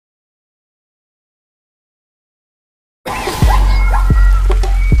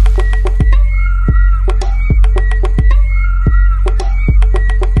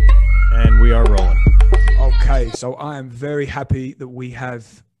So I am very happy that we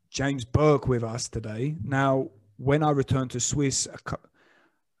have James Burke with us today. Now, when I returned to Swiss,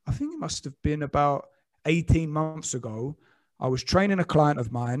 I think it must have been about 18 months ago, I was training a client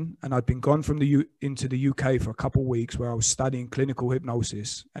of mine, and I'd been gone from into the UK for a couple of weeks where I was studying clinical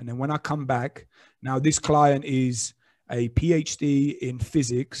hypnosis. And then when I come back, now this client is a PhD in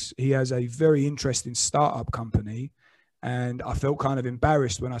physics. He has a very interesting startup company. And I felt kind of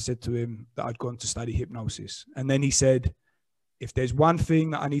embarrassed when I said to him that I'd gone to study hypnosis. And then he said, if there's one thing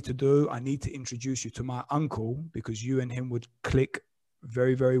that I need to do, I need to introduce you to my uncle, because you and him would click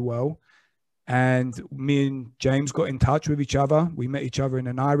very, very well. And me and James got in touch with each other. We met each other in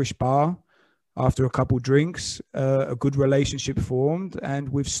an Irish bar. After a couple of drinks, a good relationship formed, and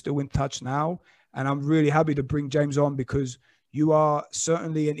we're still in touch now. And I'm really happy to bring James on, because you are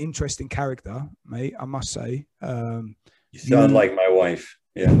certainly an interesting character, mate, I must say. You sound like my wife.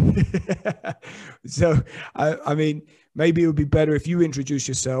 Yeah. So, I mean, maybe it would be better if you introduce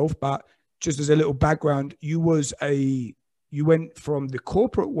yourself, but just as a little background, you went from the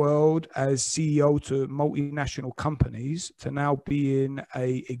corporate world as CEO to multinational companies to now being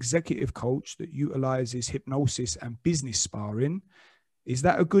an executive coach that utilizes hypnosis and business sparring. Is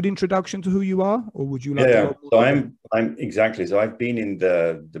that a good introduction to who you are, or would you like to go? So I'm exactly. So I've been in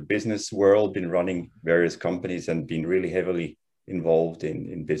the business world, been running various companies, and been really heavily involved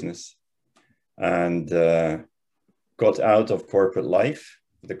in business, and got out of corporate life.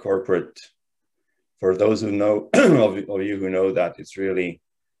 The corporate, for those who know, of you who know, that it's really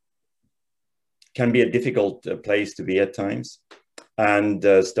can be a difficult place to be at times, and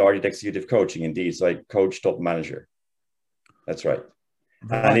started executive coaching. Indeed, so I coach top manager. That's right.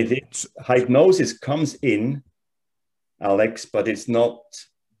 Right. And hypnosis comes in, Alex, but it's not,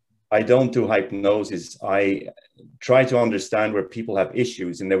 I don't do hypnosis. I try to understand where people have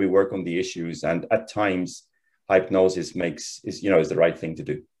issues, and then we work on the issues. And at times hypnosis is the right thing to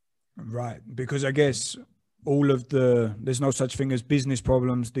do. Right. Because I guess there's no such thing as business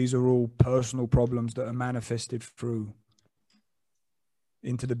problems. These are all personal problems that are manifested through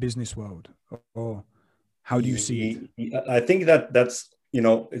into the business world. Or how do you see it? I think that's,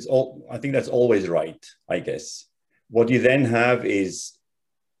 I think that's always right, I guess. What you then have is,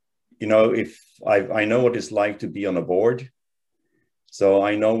 if I know what it's like to be on a board. So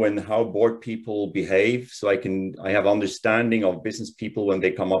I know how board people behave. So I have understanding of business people when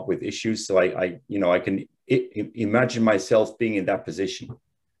they come up with issues. So I can imagine myself being in that position.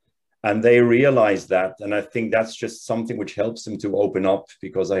 And they realize that. And I think that's just something which helps them to open up,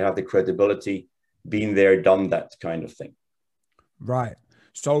 because I have the credibility, been there, done that kind of thing. Right.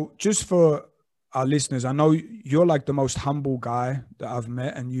 So just for our listeners, I know you're like the most humble guy that I've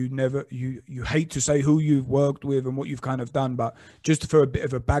met, and you hate to say who you've worked with and what you've kind of done, but just for a bit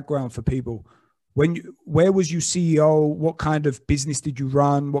of a background for people, where was you CEO? What kind of business did you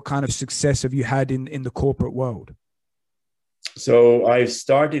run? What kind of success have you had in the corporate world? So I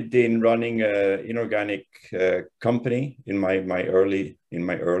started in running an inorganic company in my early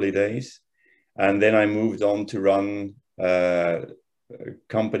days. And then I moved on to run a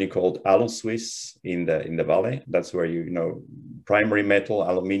company called AlloSwiss in the Valley. That's where primary metal,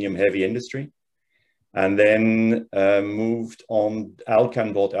 aluminium, heavy industry. And then moved on.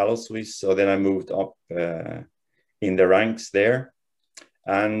 Alcan bought AlloSwiss, so then I moved up in the ranks there.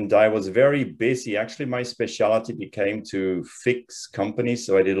 And I was very busy. Actually, my specialty became to fix companies.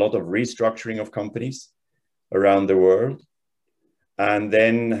 So I did a lot of restructuring of companies around the world. And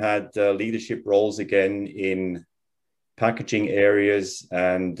then had leadership roles again in packaging areas.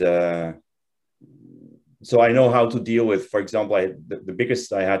 And so I know how to deal with, for example, the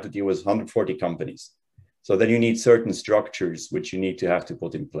biggest I had to deal with 140 companies. So then you need certain structures which you need to have to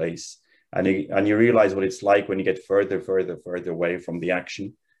put in place. And you realize what it's like when you get further away from the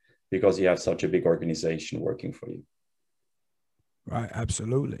action, because you have such a big organization working for you. Right.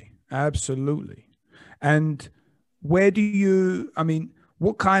 Absolutely. Absolutely. And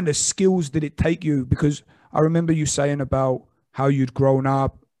what kind of skills did it take you? Because I remember you saying about how you'd grown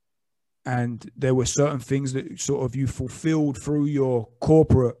up and there were certain things that sort of you fulfilled through your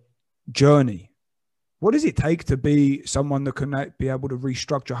corporate journey. What does it take to be someone that can be able to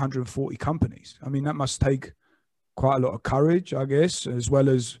restructure 140 companies? I mean, that must take quite a lot of courage, I guess, as well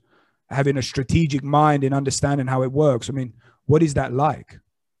as having a strategic mind in understanding how it works. I mean, what is that like?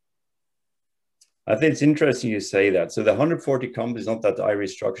 I think it's interesting you say that. So the 140 companies, not that I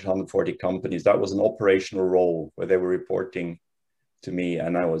restructured 140 companies, that was an operational role where they were reporting to me,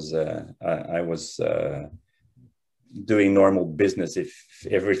 and I was doing normal business if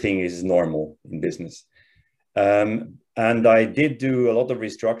everything is normal in business. And I did do a lot of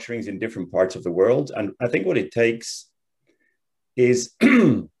restructurings in different parts of the world. And I think what it takes is,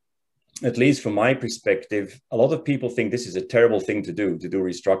 at least from my perspective, a lot of people think this is a terrible thing to do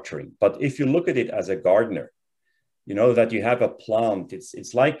restructuring. But if you look at it as a gardener, you know, that you have a plant,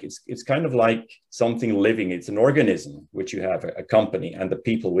 it's kind of like something living. It's an organism, which you have a company and the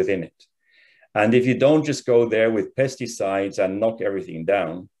people within it. And if you don't just go there with pesticides and knock everything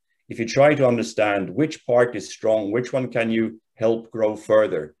down, if you try to understand which part is strong, which one can you help grow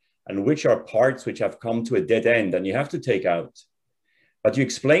further, and which are parts which have come to a dead end and you have to take out. But you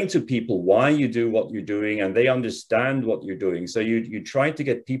explain to people why you do what you're doing and they understand what you're doing. So you try to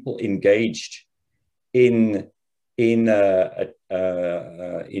get people engaged in change.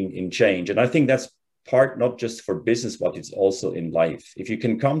 And I think that's part not just for business, but it's also in life. If you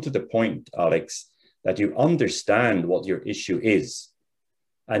can come to the point, Alex, that you understand what your issue is,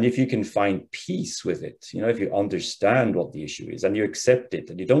 and if you can find peace with it, you know, if you understand what the issue is and you accept it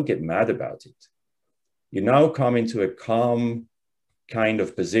and you don't get mad about it, you now come into a calm kind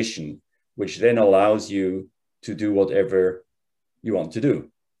of position, which then allows you to do whatever you want to do.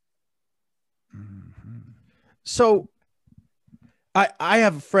 So I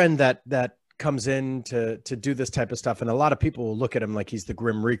have a friend that comes in to do this type of stuff, and a lot of people will look at him like he's the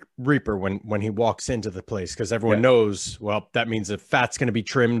Grim Reaper when he walks into the place, because everyone knows, well, that means the fat's going to be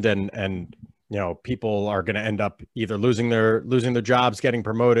trimmed and you know, people are going to end up either losing their jobs, getting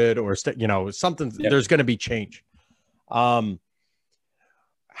promoted, or you know, something. There's going to be change.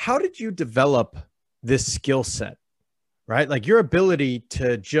 How did you develop this skill set, right? Like your ability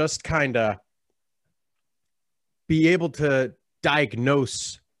to just kind of be able to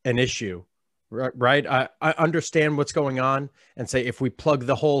diagnose an issue, right? I understand what's going on and say, if we plug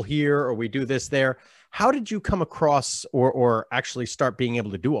the hole here or we do this there. How did you come across or actually start being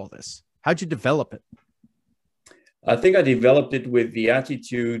able to do all this? How'd you develop it? I think I developed it with the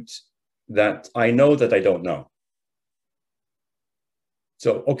attitude that I know that I don't know.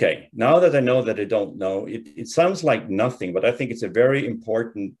 So, okay, now that I know that I don't know, it sounds like nothing, but I think it's a very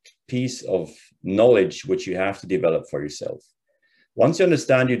important piece of knowledge which you have to develop for yourself. Once you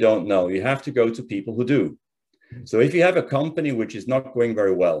understand you don't know, you have to go to people who do. So if you have a company which is not going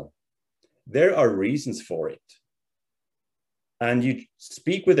very well, there are reasons for it. And you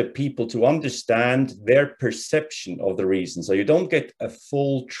speak with the people to understand their perception of the reason. So you don't get a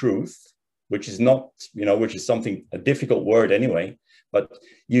full truth, which is not, you know, which is something, a difficult word anyway, but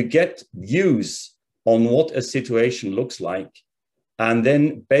you get views on what a situation looks like. And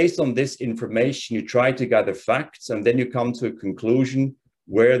then based on this information, you try to gather facts, and then you come to a conclusion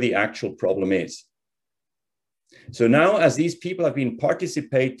where the actual problem is. So now, as these people have been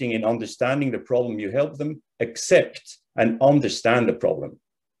participating in understanding the problem, you help them accept and understand the problem.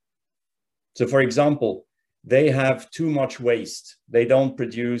 So for example, they have too much waste. They don't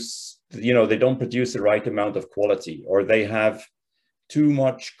produce, you know, they don't produce the right amount of quality, or they have too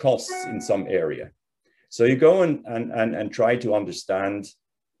much costs in some area. So you go and try to understand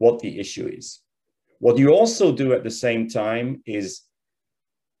what the issue is. What you also do at the same time is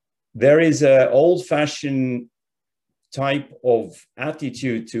there is an old-fashioned type of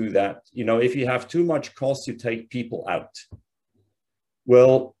attitude to that. You know, if you have too much cost, you take people out.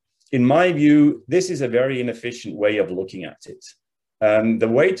 Well, in my view, this is a very inefficient way of looking at it. The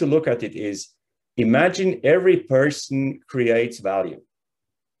way to look at it is, imagine every person creates value.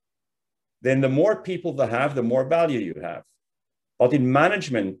 Then the more people they have, the more value you have. But in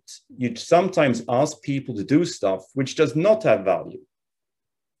management, you sometimes ask people to do stuff which does not have value,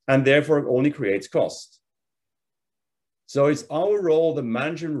 and therefore only creates cost. So it's our role, the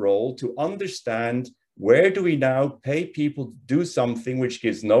management role, to understand where do we now pay people to do something which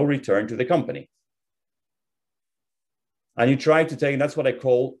gives no return to the company. And you try to take, and that's what I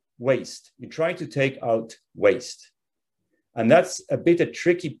call waste. You try to take out waste. And that's a bit a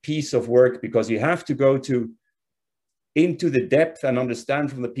tricky piece of work, because you have to go into the depth and understand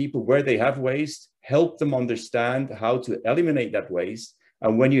from the people where they have waste, help them understand how to eliminate that waste.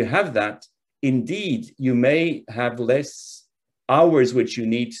 And when you have that, indeed, you may have less hours which you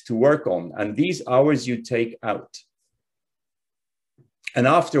need to work on. And these hours you take out. And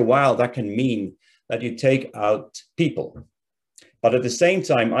after a while, that can mean that you take out people. But at the same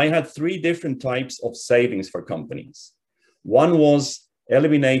time, I had 3 different types of savings for companies. One was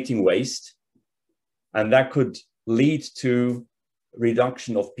eliminating waste, and that could lead to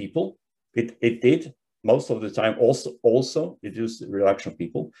reduction of people. It did most of the time also reduce the reduction of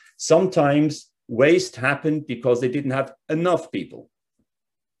people. Sometimes waste happened because they didn't have enough people.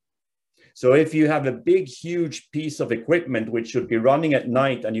 So if you have a big, huge piece of equipment which should be running at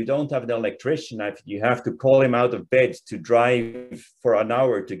night and you don't have an electrician, you have to call him out of bed to drive for an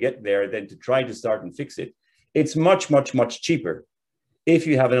hour to get there, then to try to start and fix it. It's much, much, much cheaper if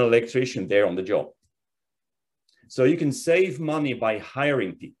you have an electrician there on the job. So you can save money by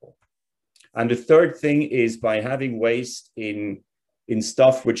hiring people. And the third thing is by having waste in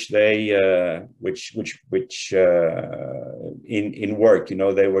stuff which they in work, you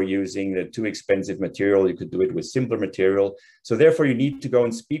know, they were using the too expensive material. You could do it with simpler material. So therefore you need to go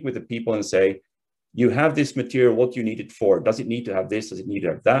and speak with the people and say, you have this material, what do you need it for? Does it need to have this? Does it need to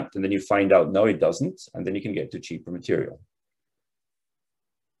have that? And then you find out, no, it doesn't. And then you can get to cheaper material.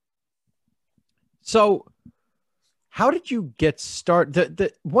 So how did you get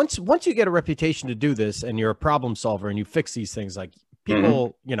started? Once you get a reputation to do this and you're a problem solver and you fix these things, like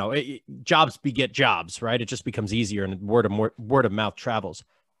people, you know, jobs beget jobs, right? It just becomes easier and word of mouth travels.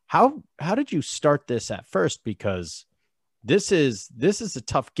 How did you start this at first? Because this is a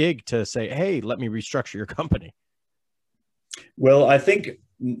tough gig to say, hey, let me restructure your company. Well, I think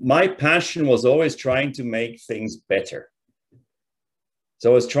my passion was always trying to make things better. So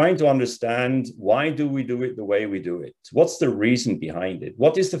I was trying to understand, why do we do it the way we do it? What's the reason behind it?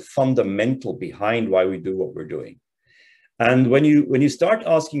 What is the fundamental behind why we do what we're doing? And when you start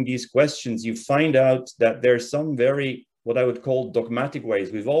asking these questions, you find out that there's some very, what I would call dogmatic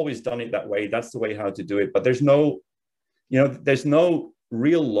ways. We've always done it that way. That's the way how to do it. But there's no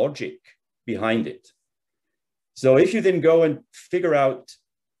real logic behind it. So if you then go and figure out,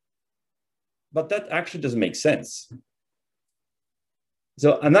 but that actually doesn't make sense.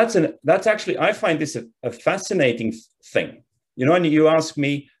 So, and that's actually, I find this a fascinating thing, you know, and you ask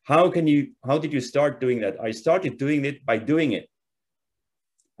me, how did you start doing that? I started doing it by doing it.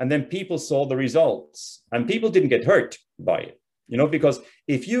 And then people saw the results and people didn't get hurt by it, you know, because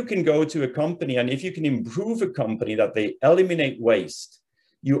if you can go to a company and if you can improve a company that they eliminate waste,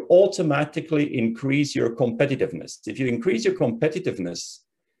 you automatically increase your competitiveness. If you increase your competitiveness,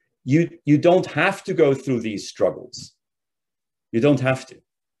 you don't have to go through these struggles. You don't have to.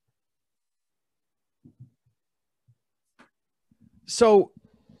 So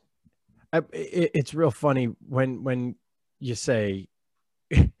it's real funny when you say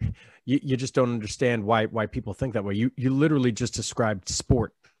you just don't understand why people think that way. You literally just described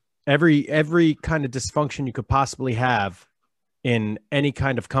sport. Every kind of dysfunction you could possibly have in any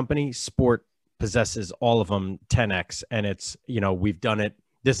kind of company, sport possesses all of them 10x. And it's, you know, we've done it.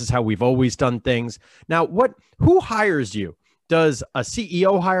 This is how we've always done things. Now, who hires you? Does a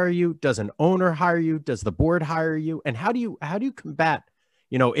CEO hire you? Does an owner hire you? Does the board hire you? And how do you combat,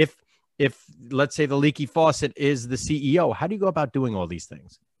 you know, if let's say the leaky faucet is the CEO, how do you go about doing all these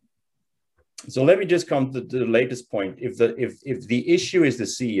things? So let me just come to the latest point. If the issue is the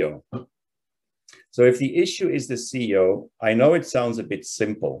CEO, so if the issue is the CEO, I know it sounds a bit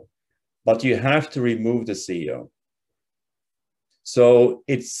simple, but you have to remove the CEO. So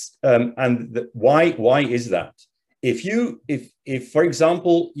it's why is that? If for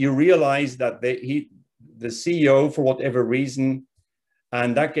example, you realize that the CEO, for whatever reason,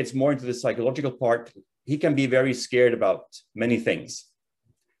 and that gets more into the psychological part, he can be very scared about many things,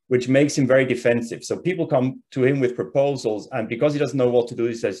 which makes him very defensive. So people come to him with proposals, and because he doesn't know what to do,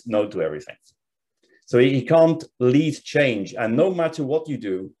 he says no to everything. So he can't lead change. And no matter what you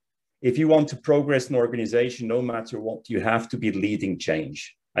do, if you want to progress an organization, no matter what, you have to be leading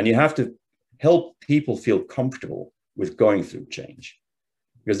change. And you have to help people feel comfortable with going through change,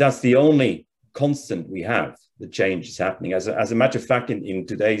 because that's the only constant we have. The change is happening. As a matter of fact, in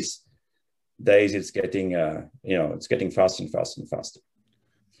today's days, it's getting it's getting faster and faster and faster.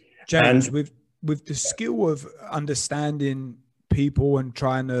 James, and with the skill of understanding people and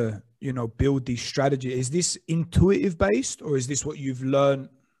trying to build these strategies, is this intuitive based, or is this what you've learned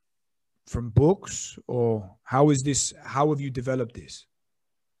from books, or how have you developed this?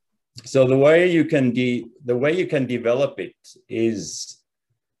 So the way you can develop it is,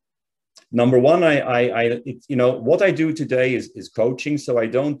 number one, what I do today is coaching. So I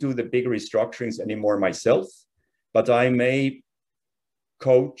don't do the big restructurings anymore myself, but I may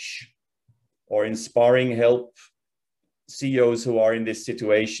coach or inspiring help CEOs who are in this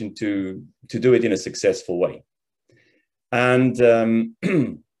situation to do it in a successful way. And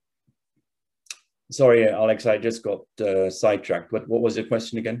sorry, Alex, I just got sidetracked. What was the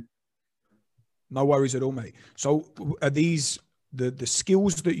question again? No worries at all, mate. So are these the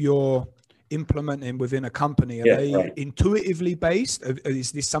skills that you're implementing within a company? Are they right, intuitively based?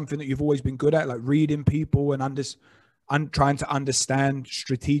 Is this something that you've always been good at, like reading people and trying to understand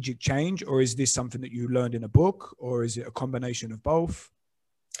strategic change? Or is this something that you learned in a book, or is it a combination of both?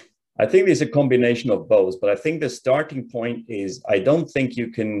 I think there's a combination of both, but I think the starting point is I don't think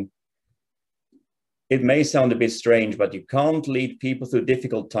you can, it may sound a bit strange, but you can't lead people through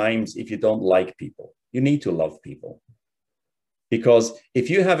difficult times if you don't like people. You need to love people. Because if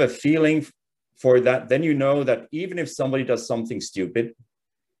you have a feeling for that, then you know that even if somebody does something stupid,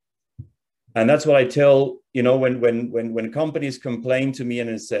 and that's what I tell, you know, when companies complain to me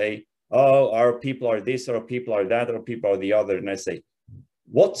and say, oh, our people are this, our people are that, our people are the other, and I say,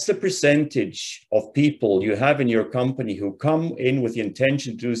 what's the percentage of people you have in your company who come in with the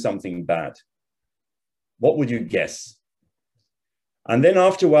intention to do something bad? What would you guess? And then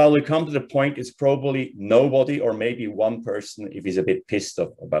after a while, we come to the point it's probably nobody, or maybe one person if he's a bit pissed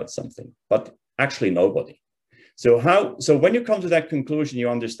off about something, but actually nobody. So when you come to that conclusion, you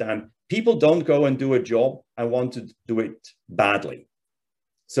understand people don't go and do a job and want to do it badly.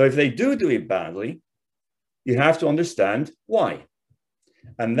 So if they do it badly, you have to understand why.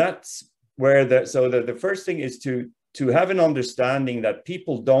 And that's where the first thing is to have an understanding that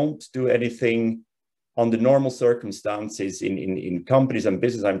people don't do anything under normal circumstances in companies and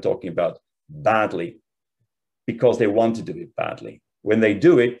business I'm talking about badly because they want to do it badly. When they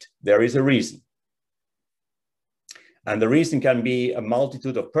do it, there is a reason. And the reason can be a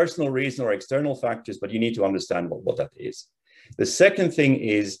multitude of personal reasons or external factors, but you need to understand what that is. The second thing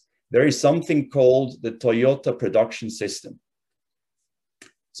is there is something called the Toyota production system.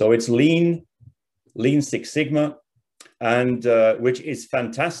 So it's Lean Six Sigma, and which is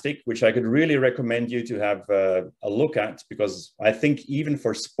fantastic, which I could really recommend you to have a look at, because I think even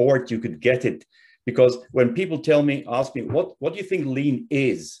for sport, you could get it. Because when people ask me, what do you think Lean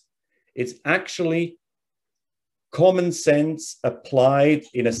is? It's actually common sense applied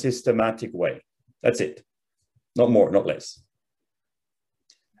in a systematic way. That's it. Not more, not less.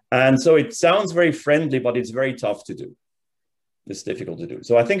 And so it sounds very friendly, but it's very tough to do. It's difficult to do.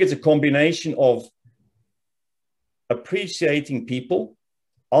 So I think it's a combination of appreciating people,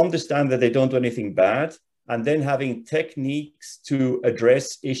 understand that they don't do anything bad, and then having techniques to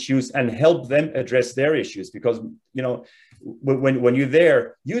address issues and help them address their issues. Because, you know, when you're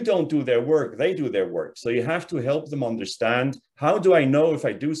there, you don't do their work, they do their work. So you have to help them understand, how do I know if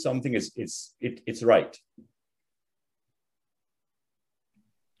I do something it's right?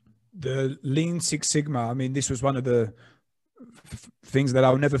 The Lean Six Sigma, I mean, this was one of the things that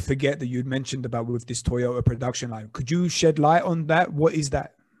I'll never forget that you'd mentioned about with this Toyota production line. Could you shed light on that? What is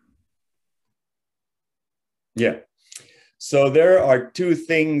that? Yeah. So there are two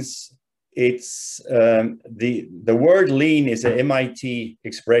things. It's the word lean is an MIT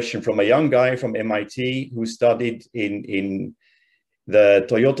expression from a young guy from MIT who studied in the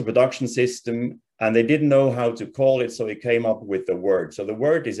Toyota production system, and they didn't know how to call it, so he came up with the word. So the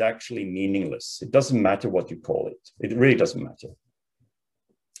word is actually meaningless. It doesn't matter what you call it. It really doesn't matter.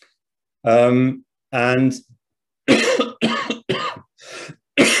 And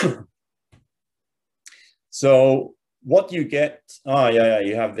so what you get,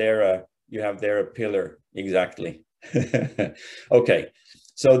 you have there a pillar, exactly. Okay,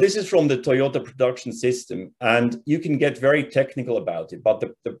 so this is from the Toyota production system, and you can get very technical about it, but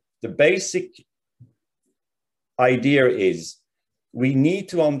the basic idea is we need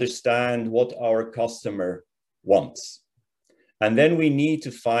to understand what our customer wants, and then we need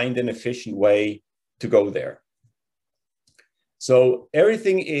to find an efficient way to go there. So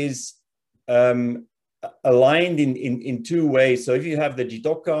everything is aligned in two ways. So if you have the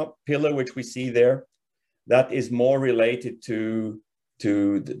Jidoka pillar, which we see there, that is more related to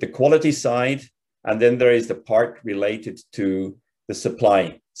the quality side, and then there is the part related to the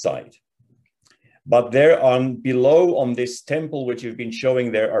supply side. But there below on this temple, which you've been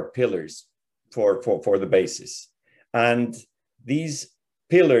showing, there are pillars for the basis. And these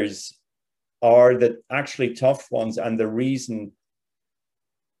pillars are the actually tough ones and the reason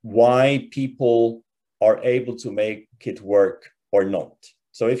why people are able to make it work or not.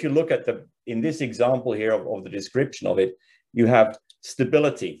 So if you look at in this example here of the description of it, you have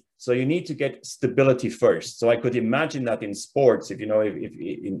stability. So you need to get stability first. So I could imagine that in sports, if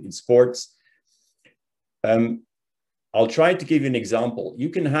in sports, I'll try to give you an example. You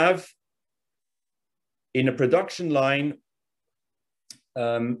can have in a production line,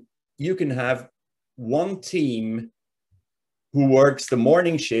 you can have one team who works the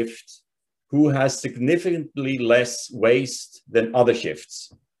morning shift who has significantly less waste than other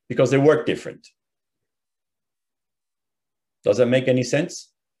shifts because they work different. Does that make any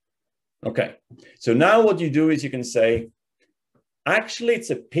sense? Okay. So now what you do is you can say, actually, it's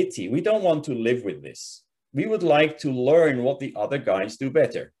a pity. We don't want to live with this. We would like to learn what the other guys do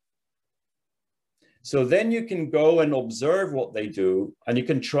better. So then you can go and observe what they do, and you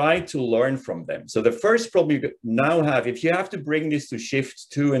can try to learn from them. So the first problem you now have, if you have to bring this to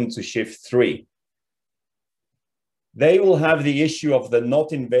shift 2 and to shift 3, they will have the issue of the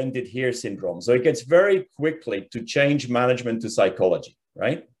not invented here syndrome. So it gets very quickly to change management to psychology,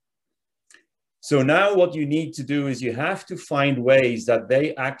 right? So now what you need to do is you have to find ways that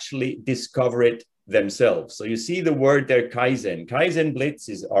they actually discover it themselves. So you see the word there, Kaizen. Kaizen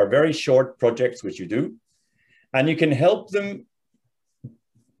blitzes are very short projects which you do, and you can help them.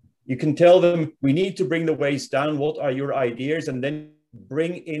 You can tell them, we need to bring the waste down. What are your ideas? And then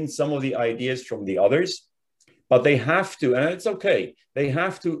bring in some of the ideas from the others. But they have to, and it's okay, they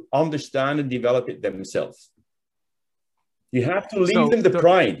have to understand and develop it themselves. You have to leave them the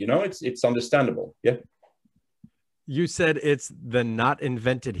pride, you know, it's understandable. Yeah. You said it's the not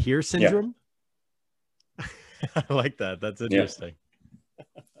invented here syndrome? Yeah. I like that. That's interesting.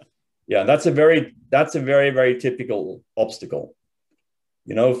 Yeah, that's a very, very typical obstacle.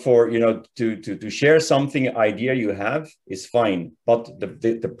 You know, to share something idea you have is fine, but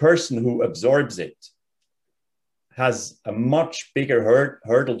the person who absorbs it has a much bigger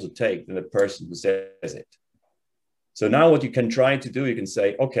hurdle to take than the person who says it. So now what you can try to do, you can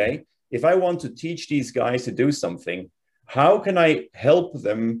say, okay, if I want to teach these guys to do something, how can I help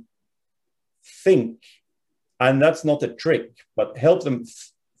them think? And that's not a trick, but help them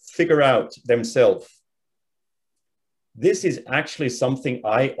figure out themselves. This is actually something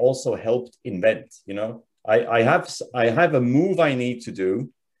I also helped invent. You know, I have a move I need to do.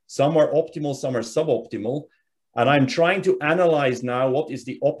 Some are optimal, some are suboptimal. And I'm trying to analyze now what is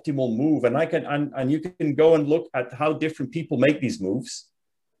the optimal move. And you can go and look at how different people make these moves.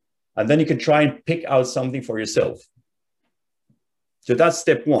 And then you can try and pick out something for yourself. So that's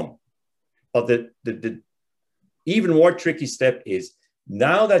step 1. But the even more tricky step is,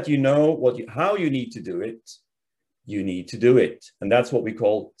 now that you know how you need to do it, you need to do it. And that's what we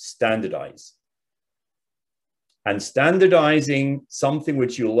call standardize. And standardizing something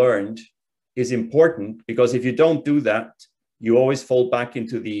which you learned is important, because if you don't do that, you always fall back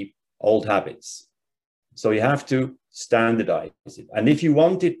into the old habits. So you have to standardize it. And if you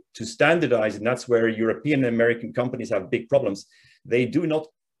want it to standardize, and that's where European and American companies have big problems, they do not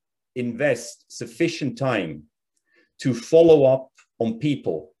invest sufficient time to follow up on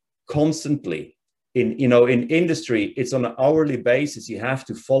people constantly. In industry, it's on an hourly basis. You have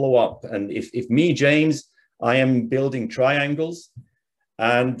to follow up. And if me, James, I am building triangles,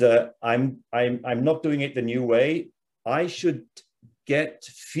 and I'm not doing it the new way, I should get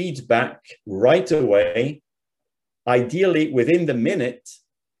feedback right away, ideally within the minute,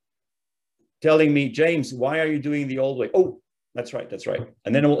 telling me, James, why are you doing the old way? Oh, that's right.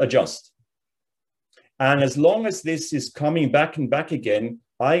 And then it will adjust. And as long as this is coming back and back again,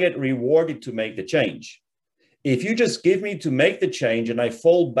 I get rewarded to make the change. If you just give me to make the change and I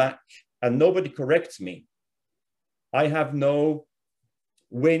fall back and nobody corrects me, I have no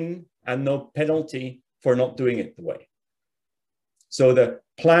win and no penalty for not doing it the way. So the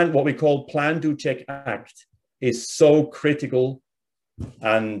plan, what we call plan, do, check, act, is so critical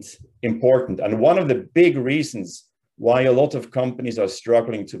and important. And one of the big reasons why a lot of companies are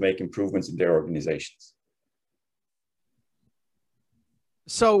struggling to make improvements in their organizations.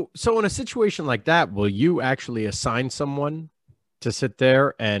 So in a situation like that, will you actually assign someone to sit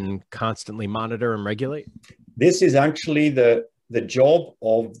there and constantly monitor and regulate? This is actually the job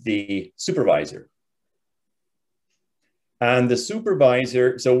of the supervisor. And the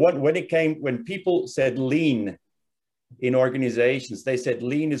supervisor, so when people said lean in organizations, they said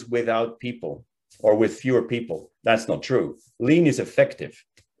lean is without people or with fewer people. That's not true. Lean is effective.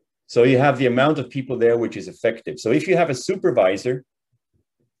 So you have the amount of people there which is effective. So if you have a supervisor,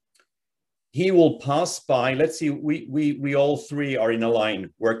 he will pass by, let's see, we all three are in a line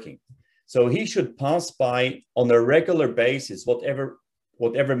working. So he should pass by on a regular basis,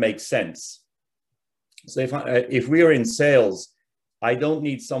 whatever makes sense. So if we are in sales, I don't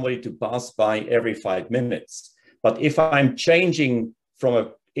need somebody to pass by every 5 minutes. But if I'm changing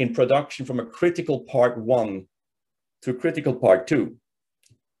in production from a critical part 1 to critical part 2,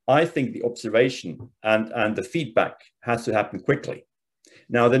 I think the observation and the feedback has to happen quickly.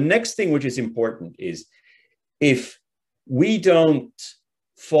 Now, the next thing which is important is, if we don't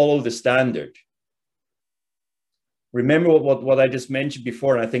follow the standard, remember what I just mentioned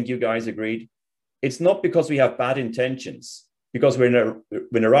before, and I think you guys agreed, it's not because we have bad intentions, because we're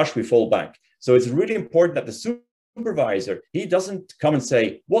in a rush, we fall back. So it's really important that the supervisor, he doesn't come and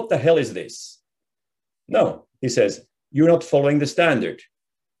say, what the hell is this? No, he says, you're not following the standard.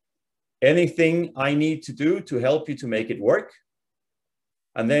 Anything I need to do to help you to make it work?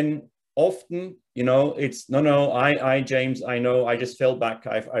 And then often, you know, it's no, I, James, I know, I just fell back.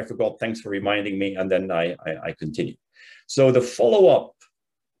 I forgot. Thanks for reminding me. And then I continue. So the follow-up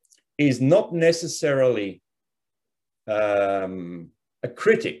is not necessarily a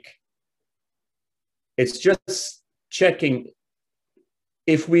critic. It's just checking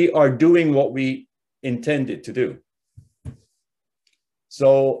if we are doing what we intended to do.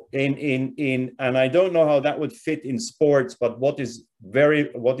 So and I don't know how that would fit in sports, but what is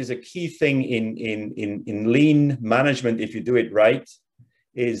a key thing in lean management, if you do it right,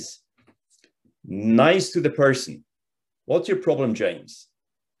 is nice to the person. What's your problem, James?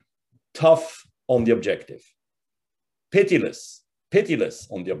 Tough on the objective. Pitiless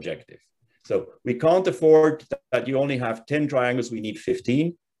on the objective. So we can't afford that you only have 10 triangles, we need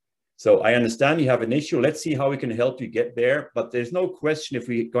 15. So I understand you have an issue. Let's see how we can help you get there. But there's no question if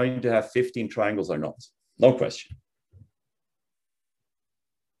we're going to have 15 triangles or not. No question.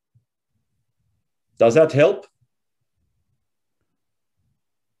 Does that help?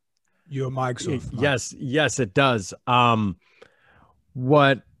 Your mic's off. Yes, it does.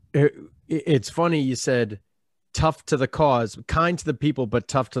 It's funny you said tough to the cause, kind to the people, but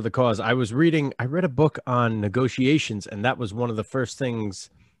tough to the cause. I read a book on negotiations, and that was one of the first things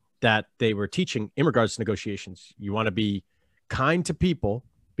that they were teaching in regards to negotiations. You want to be kind to people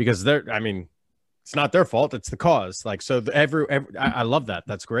because it's not their fault. It's the cause. Like, so I love that.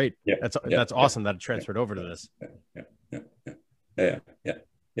 That's great. Yeah, that's awesome that it transferred over to this. Yeah.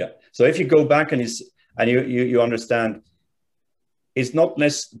 So if you go back and you understand, it's not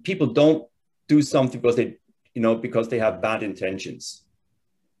less, people don't do something because they have bad intentions.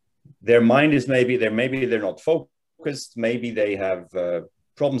 Their mind is maybe they're not focused. Maybe they have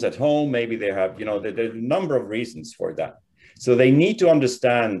problems at home. Maybe they have, there's a number of reasons for that. So they need to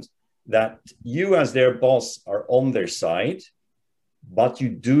understand that you as their boss are on their side, but you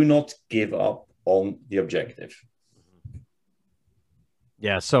do not give up on the objective.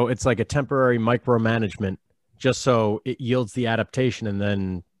 Yeah. So it's like a temporary micromanagement just so it yields the adaptation. And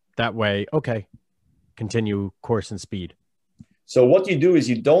then that way, okay, continue course and speed. So what you do is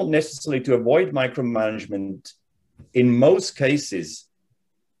you don't necessarily, to avoid micromanagement, in most cases,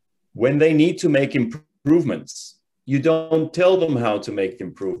 when they need to make improvements, you don't tell them how to make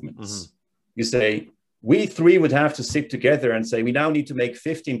improvements. Mm-hmm. You say, we three would have to sit together and say, we now need to make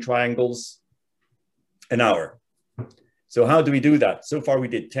 15 triangles an hour. So how do we do that? So far we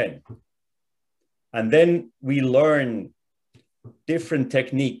did 10. And then we learn different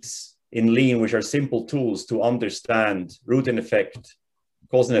techniques in Lean, which are simple tools to understand root and effect,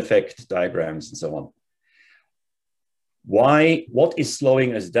 cause and effect diagrams, and so on. What is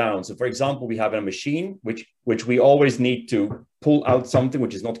slowing us down? So for example, we have a machine which we always need to pull out something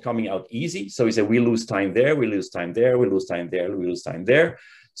which is not coming out easy. So we say we lose time there, we lose time there, we lose time there, we lose time there.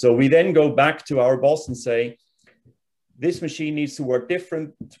 So we then go back to our boss and say, this machine needs to work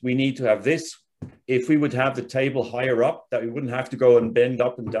different. We need to have this. If we would have the table higher up, that we wouldn't have to go and bend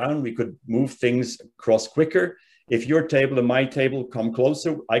up and down, we could move things across quicker. If your table and my table come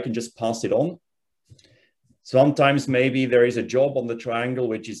closer, I can just pass it on. Sometimes maybe there is a job on the triangle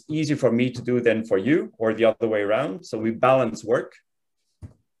which is easier for me to do than for you, or the other way around. So we balance work.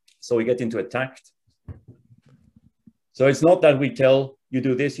 So we get into a tact. So it's not that we tell you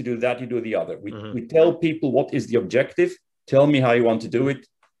do this, you do that, you do the other. We tell people what is the objective. Tell me how you want to do it.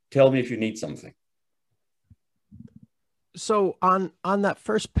 Tell me if you need something. So on that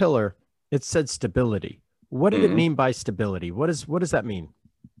first pillar, it said stability. What did it mean by stability? What does that mean?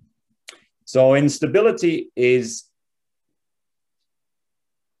 So in stability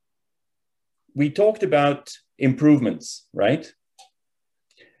we talked about improvements, right?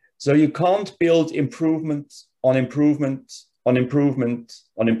 So you can't build improvement on improvement on improvement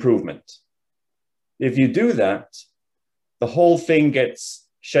on improvement. If you do that, the whole thing gets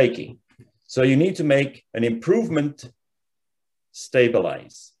shaky. So you need to make an improvement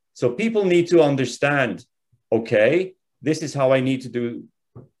stabilize. So people need to understand, okay, this is how I need to do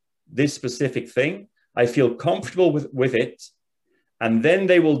this specific thing. I feel comfortable with it. And then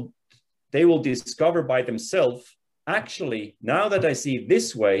they will discover by themselves, actually, now that I see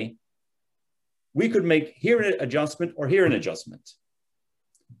this way, we could make here an adjustment or here an adjustment.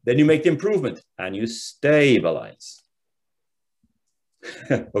 Then you make the improvement and you stabilize.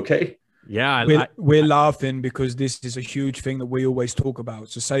 Okay. Yeah. We're laughing because this is a huge thing that we always talk about.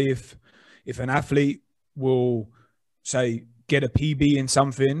 So say if an athlete will say get a PB in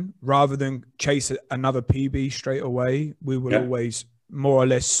something rather than chase another PB straight away, we will always more or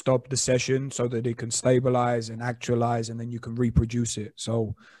less stop the session so that it can stabilize and actualize, and then you can reproduce it.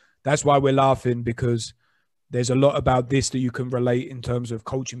 So that's why we're laughing, because there's a lot about this that you can relate in terms of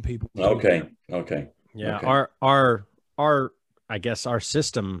coaching people. Okay. Yeah. Okay. Our I guess our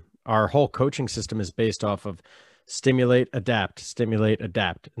system, our whole coaching system is based off of stimulate, adapt.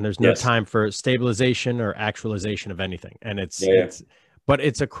 And there's no time for stabilization or actualization of anything. And it's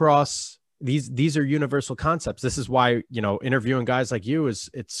across these are universal concepts. This is why, you know, interviewing guys like you it's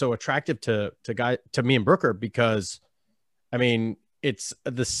so attractive to me and Brooker, because I mean, it's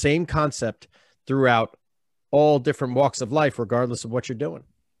the same concept throughout all different walks of life, regardless of what you're doing.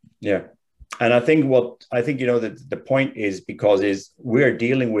 Yeah. And I think, you know, the point is because we're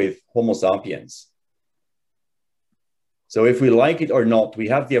dealing with Homo sapiens. So if we like it or not, we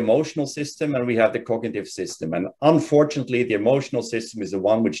have the emotional system and we have the cognitive system. And unfortunately, the emotional system is the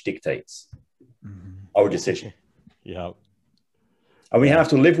one which dictates our decision. Yeah. And we have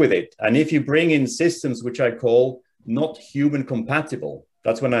to live with it. And if you bring in systems, which I call not human compatible,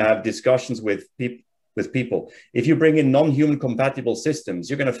 that's when I have discussions with people. If you bring in non-human compatible systems,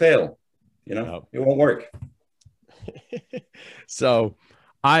 you're going to fail. You know, It won't work. So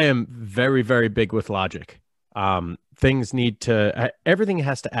I am very, very big with logic. Things need to, everything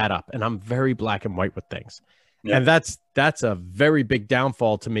has to add up, and I'm very black and white with things. Yeah. And that's a very big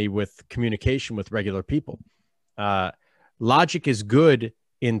downfall to me with communication with regular people. Logic is good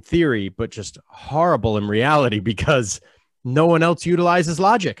in theory, but just horrible in reality, because no one else utilizes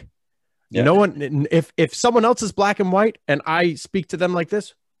logic. Yeah. No one, if someone else is black and white and I speak to them like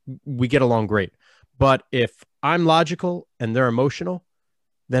this, we get along great. But if I'm logical and they're emotional,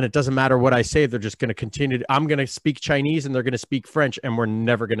 then it doesn't matter what I say. They're just going to continue. I'm going to speak Chinese and they're going to speak French, and we're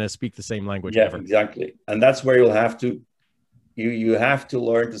never going to speak the same language. Yeah, ever. Exactly. And that's where you'll have to, you have to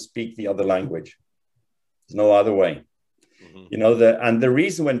learn to speak the other language. There's no other way. Mm-hmm. You know, the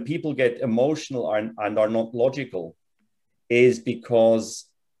reason when people get emotional and are not logical is because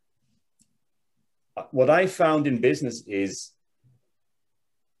what I found in business is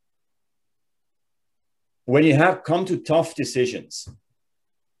when you have come to tough decisions,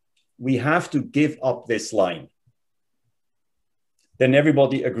 we have to give up this line. Then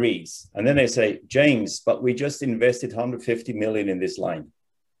everybody agrees. And then they say, James, but we just invested 150 million in this line.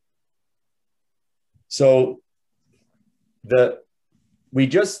 So we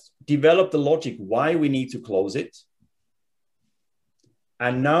just developed the logic why we need to close it.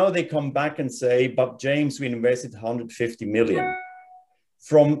 And now they come back and say, but James, we invested 150 million.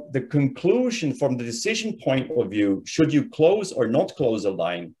 From the conclusion, from the decision point of view, should you close or not close a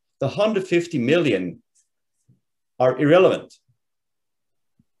line, the 150 million are irrelevant.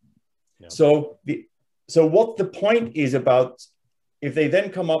 Yeah. So what the point is about, if they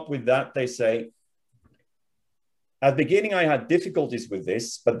then come up with that, they say, at the beginning, I had difficulties with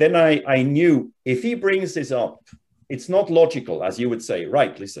this, but then I knew if he brings this up, it's not logical, as you would say,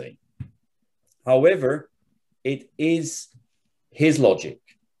 rightly say. However, it is his logic.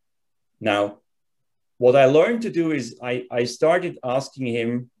 Now, what I learned to do is I started asking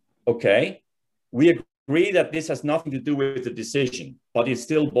him, okay, we agree that this has nothing to do with the decision, but it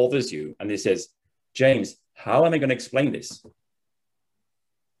still bothers you. And he says, James, how am I going to explain this?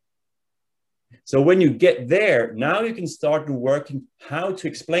 So when you get there, now you can start working how to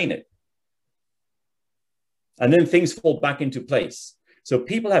explain it. And then things fall back into place. So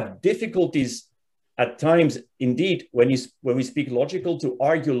people have difficulties at times, indeed, when we speak logical, to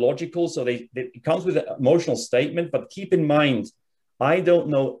argue logical. So it comes with an emotional statement, but keep in mind, I don't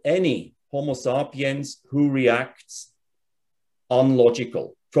know any Homo sapiens who reacts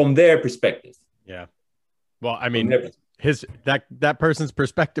unlogical from their perspective. Yeah. Well, I mean, that person's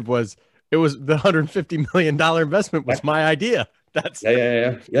perspective was, it was the $150 million investment was my idea. That's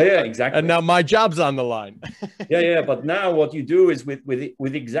yeah, exactly. And now my job's on the line. yeah. But now what you do is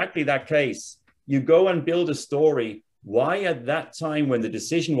with exactly that case, you go and build a story why at that time when the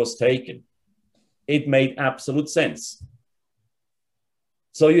decision was taken, it made absolute sense.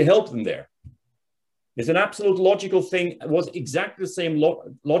 So you help them there. It's an absolute logical thing. It was exactly the same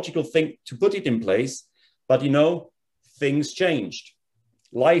logical thing to put it in place. But, you know, things changed.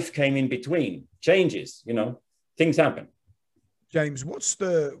 Life came in between. Changes, you know, things happen. James, what's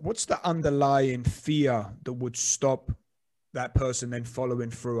the underlying fear that would stop that person then following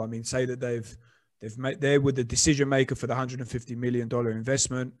through? I mean, say that they're with the decision maker for the $150 million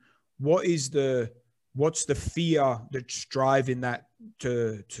investment. What's the fear that's driving that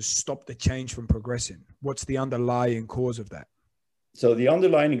to stop the change from progressing? What's the underlying cause of that? So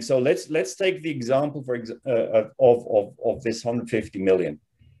let's take the example of this 150 million.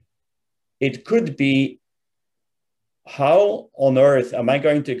 It could be, how on earth am I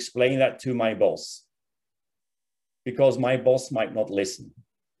going to explain that to my boss? Because my boss might not listen.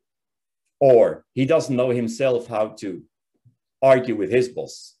 or he doesn't know himself how to argue with his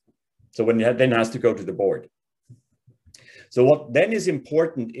boss. So when he then has to go to the board. So what then is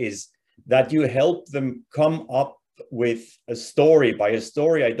important is that you help them come up with a story. By a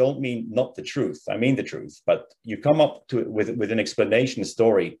story, I don't mean not the truth. I mean the truth, but you come up to with an explanation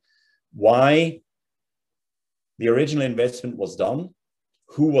story, why the original investment was done,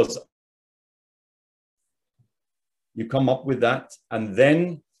 who was. You come up with that, and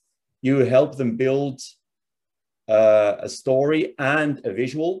then you help them build a story and a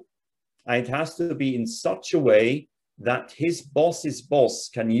visual. And it has to be in such a way that his boss's boss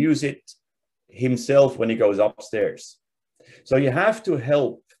can use it himself when he goes upstairs. So you have to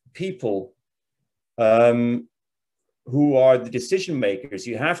help people who are the decision makers.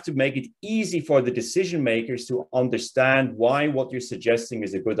 You have to make it easy for the decision makers to understand why what you're suggesting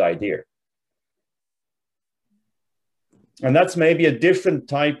is a good idea. And that's maybe a different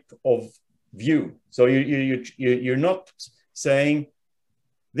type of view. So you're not saying,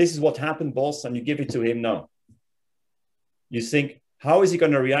 this is what happened, boss, and you give it to him now. You think, how is he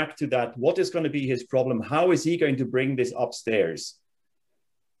going to react to that? What is going to be his problem? How is he going to bring this upstairs?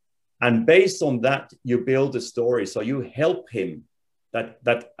 And based on that, you build a story. So you help him, and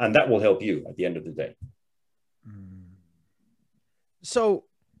that will help you at the end of the day. So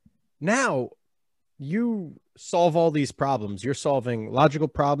now you solve all these problems. You're solving logical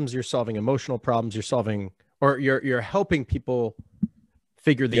problems. You're solving emotional problems. You're solving, or you're helping people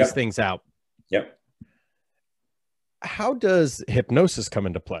figure these things out. Yep. How does hypnosis come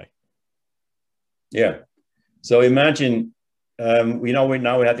into play? Yeah. So imagine, we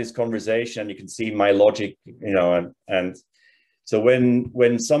had this conversation. You can see my logic, and so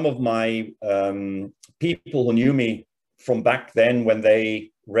when some of my people who knew me from back then, when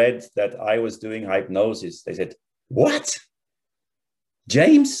they read that I was doing hypnosis, they said, "What?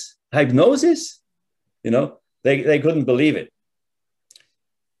 James, hypnosis?" They couldn't believe it.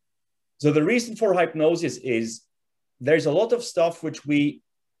 So the reason for hypnosis is there's a lot of stuff which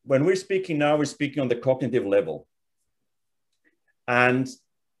when we're speaking now, we're speaking on the cognitive level. And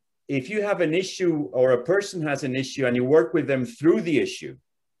if you have an issue or a person has an issue and you work with them through the issue,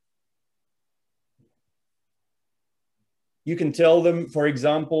 you can tell them, for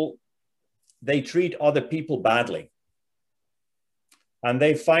example, they treat other people badly. And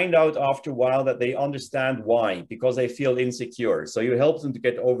they find out after a while that they understand why, because they feel insecure. So you help them to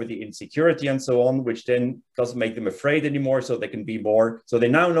get over the insecurity and so on, which then doesn't make them afraid anymore. So they can be more, so they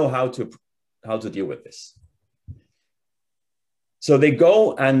now know how to deal with this. So they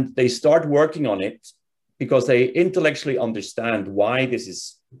go and they start working on it because they intellectually understand why this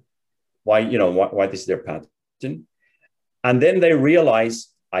is their pattern. And then they realize,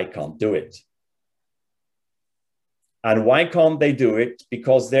 I can't do it. And why can't they do it?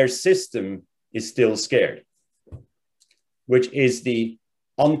 Because their system is still scared, which is the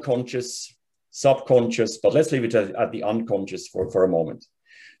unconscious, subconscious, but let's leave it at the unconscious for a moment.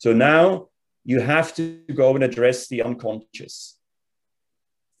 So now you have to go and address the unconscious.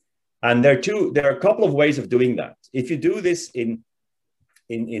 And there are a couple of ways of doing that. If you do this in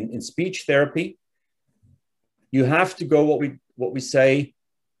speech therapy, you have to go what we say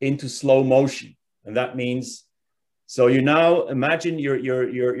into slow motion. And that means, so you now imagine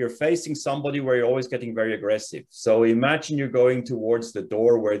you're facing somebody where you're always getting very aggressive. So imagine you're going towards the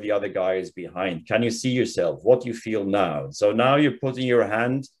door where the other guy is behind. Can you see yourself? What do you feel now? So now you're putting your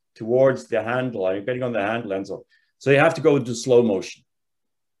hand towards the handle, and you're getting on the handle, and so you have to go into slow motion.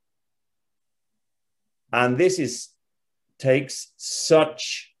 And this takes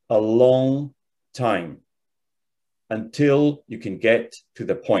such a long time until you can get to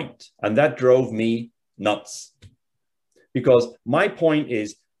the point. And that drove me nuts. Because my point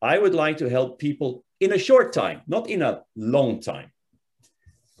is, I would like to help people in a short time, not in a long time.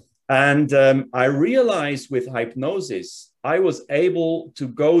 And I realized with hypnosis, I was able to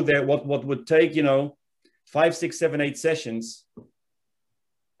go there, what would take, 5, 6, 7, 8 sessions.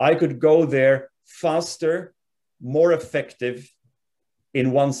 I could go there faster, more effective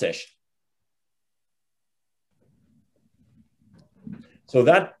in one session. So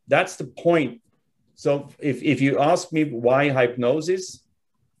that's the point. So if you ask me why hypnosis,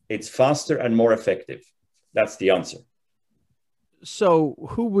 it's faster and more effective. That's the answer. So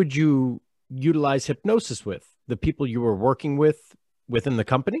who would you utilize hypnosis with? The people you were working with within the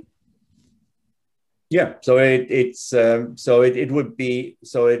company? Yeah. So it would be,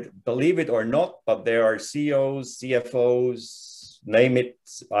 believe it or not, but there are CEOs, CFOs, name it,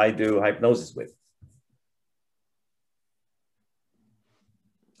 I do hypnosis with.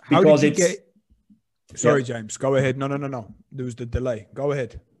 How did you get? Sorry, James, go ahead. No. There was the delay. Go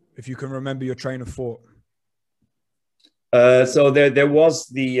ahead. if you can remember your train of thought. So there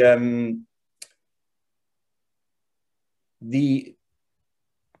was you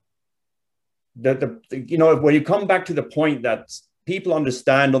know, when you come back to the point that people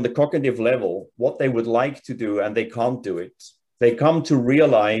understand on the cognitive level what they would like to do and they can't do it, they come to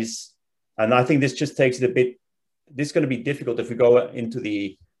realize, and I think this just takes it a bit, this is going to be difficult if we go into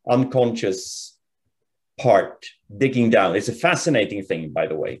the unconscious part, digging down. It's a fascinating thing, by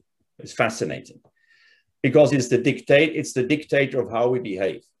the way. It's fascinating because it's the dictator of how we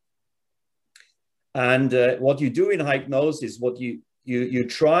behave. And what you do in hypnosis, what you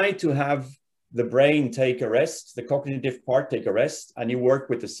try to have the brain take a rest, the cognitive part take a rest, and you work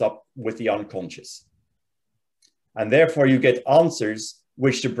with the unconscious. And therefore you get answers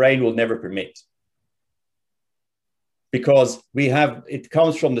which the brain will never permit. Because it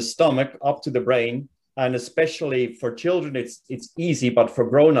comes from the stomach up to the brain, and especially for children, it's easy, but for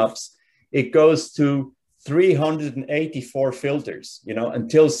grown-ups, it goes to 384 filters, you know,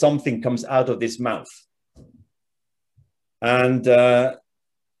 until something comes out of this mouth. And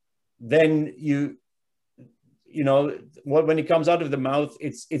then you know, when it comes out of the mouth,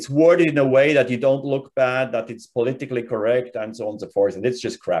 it's worded in a way that you don't look bad, that it's politically correct, and so on and so forth. And it's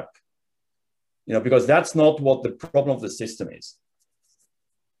just crap, you know, because that's not what the problem of the system is.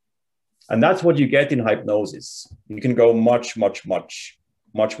 And that's what you get in hypnosis. You can go much more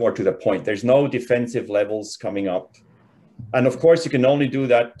to the point. There's no defensive levels coming up. And of course, you can only do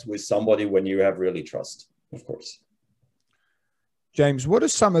that with somebody when you have really trust, of course. James, what are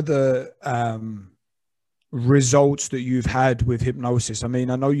some of the results that you've had with hypnosis? I mean,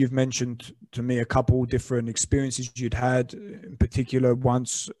 I know you've mentioned to me a couple different experiences you'd had, in particular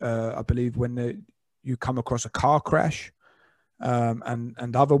once, I believe, when you come across a car crash,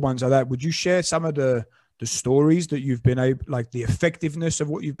 and other ones like that. Would you share some of the stories that you've been able, like the effectiveness of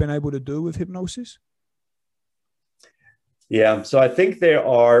what you've been able to do with hypnosis? Yeah, so I think there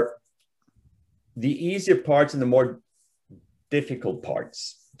are the easier parts and the more difficult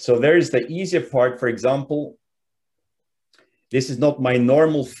parts. So there is the easier part. For example, this is not my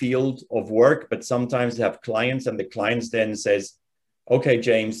normal field of work, but sometimes I have clients, and the clients then says, okay,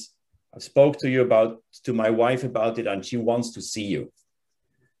 James, I spoke to my wife about it, and she wants to see you.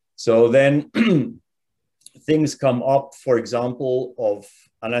 So then things come up, for example,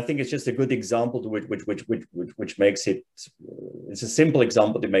 and I think it's just a good example to which makes it, it's a simple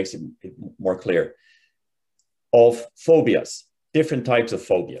example that makes it more clear, of phobias, different types of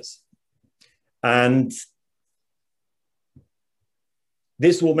phobias. And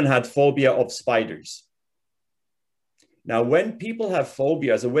this woman had phobia of spiders. Now, when people have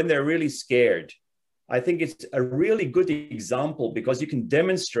phobias, or when they're really scared, I think it's a really good example, because you can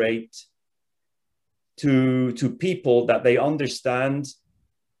demonstrate to people that they understand,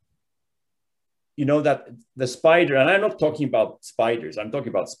 you know, that the spider, and I'm not talking about spiders, I'm talking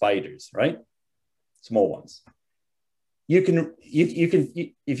about spiders, right? Small ones. You can,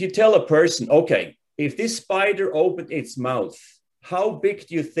 if you tell a person, okay, if this spider opened its mouth, how big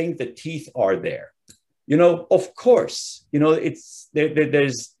do you think the teeth are there? You know, of course, you know,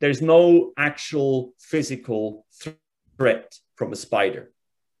 there's no actual physical threat from a spider.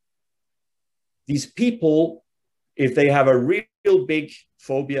 These people, if they have a real big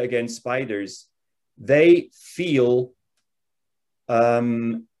phobia against spiders, they feel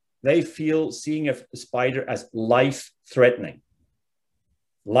seeing a spider as life-threatening.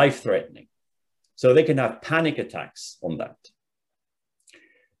 So they can have panic attacks on that.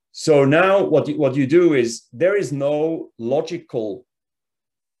 So now what you do is, there is no logical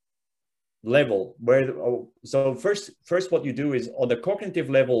level where, so first what you do is, on the cognitive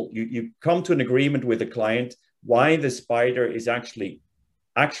level, you come to an agreement with the client why the spider is actually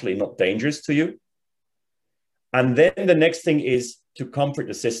not dangerous to you. And then the next thing is to comfort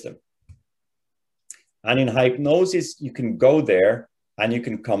the system. And in hypnosis, you can go there and you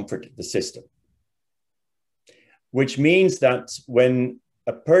can comfort the system, which means that when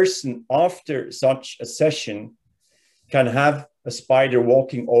a person after such a session can have a spider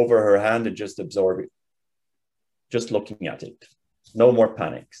walking over her hand and just absorb it, just looking at it, no more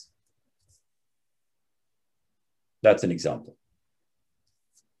panics. That's an example.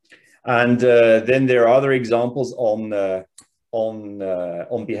 And then there are other examples on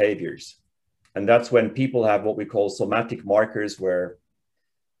behaviors. And that's when people have what we call somatic markers, where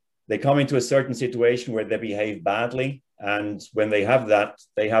they come into a certain situation where they behave badly. And when they have that,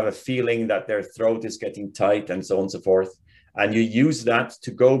 they have a feeling that their throat is getting tight and so on and so forth. And you use that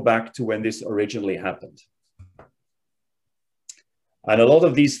to go back to when this originally happened. And a lot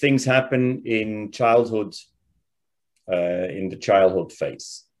of these things happen in childhood, in the childhood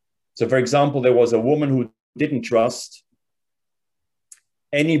phase. So for example, there was a woman who didn't trust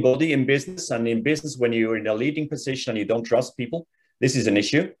anybody in business. And in business, when you're in a leading position and you don't trust people, this is an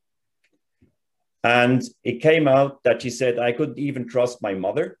issue. And it came out that she said, I couldn't even trust my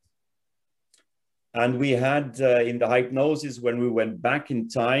mother. And we had in the hypnosis, when we went back in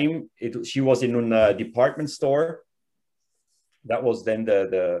time, she was in a department store. That was then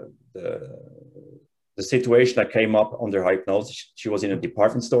the situation that came up under hypnosis. She was in a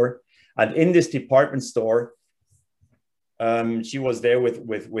department store. And in this department store, she was there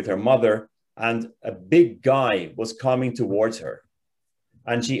with her mother, and a big guy was coming towards her.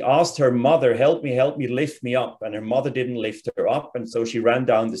 And she asked her mother, help me, lift me up. And her mother didn't lift her up. And so she ran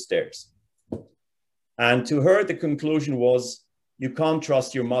down the stairs. And to her, the conclusion was, you can't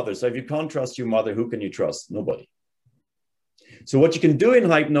trust your mother. So if you can't trust your mother, who can you trust? Nobody. So what you can do in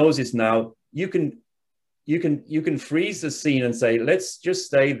hypnosis now, you can freeze the scene and say, let's just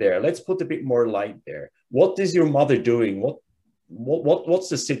stay there. Let's put a bit more light there. What is your mother doing? What's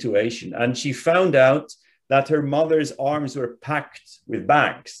the situation? And she found out that her mother's arms were packed with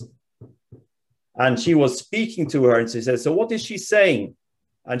bags. And she was speaking to her and she said, so what is she saying?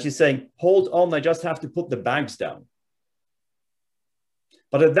 And she's saying, hold on, I just have to put the bags down.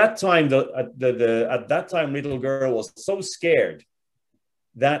 But at that time, little girl was so scared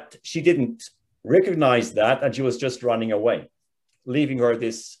that she didn't recognize that, and she was just running away, leaving her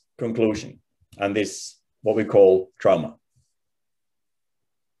this conclusion and this, what we call trauma.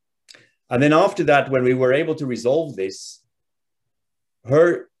 And then after that, when we were able to resolve this,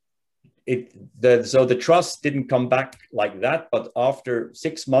 so the trust didn't come back like that, but after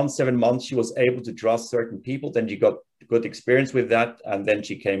 6 months, 7 months, she was able to trust certain people. Then she got good experience with that. And then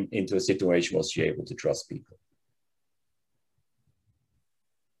she came into a situation where she was able to trust people.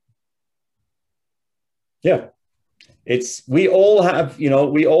 Yeah, we all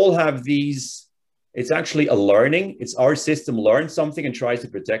have these, it's actually a learning. It's our system learns something and tries to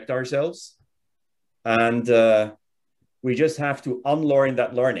protect ourselves. And we just have to unlearn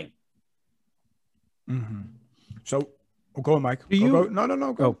that learning. Mm-hmm. So, go on, Mike.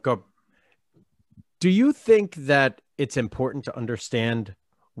 Go. Do you think that it's important to understand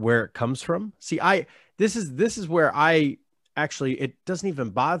where it comes from? See, this is where I actually, it doesn't even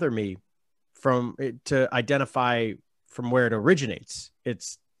bother me to identify from where it originates.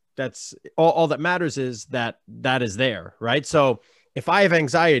 That's all that matters is that is there, right? So if I have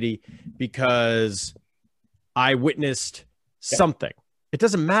anxiety because I witnessed something, it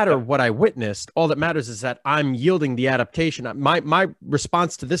doesn't matter what I witnessed. All that matters is that I'm yielding the adaptation. My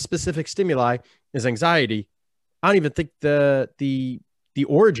response to this specific stimuli is anxiety. I don't even think the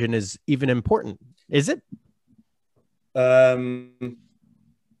origin is even important. Is it?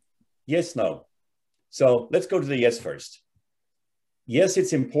 Yes, no. So let's go to the yes first. Yes,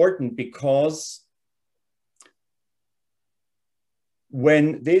 it's important because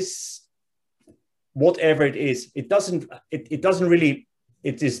when this, whatever it is, it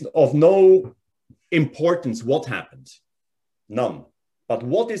is of no importance what happened. None. But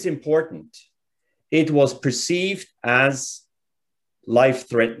what is important, it was perceived as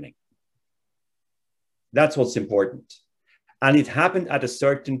life-threatening. That's what's important. And it happened at a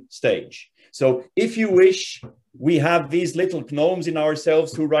certain stage. So if you wish, we have these little gnomes in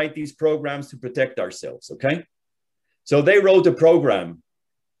ourselves who write these programs to protect ourselves, okay? So they wrote a program.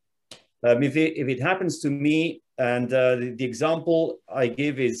 If it happens to me, and the example I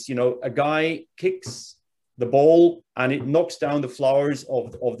give is, a guy kicks the ball and it knocks down the flowers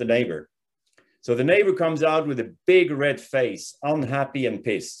of the neighbor. So the neighbor comes out with a big red face, unhappy and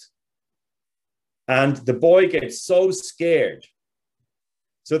pissed. And the boy gets so scared.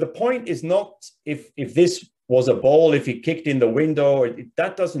 So the point is not if this was a ball, if he kicked in the window,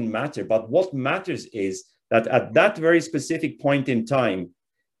 that doesn't matter. But what matters is that at that very specific point in time,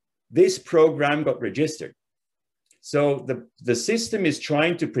 this program got registered. So the system is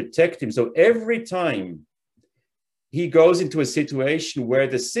trying to protect him. So every time he goes into a situation where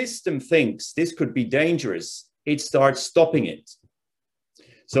the system thinks this could be dangerous, it starts stopping it.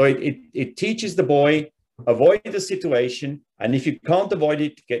 So it teaches the boy, avoid the situation, and if you can't avoid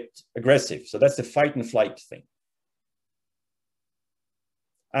it, get aggressive. So that's the fight and flight thing.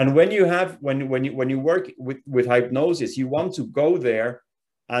 And when you work with hypnosis, you want to go there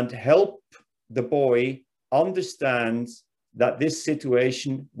and help the boy understand that this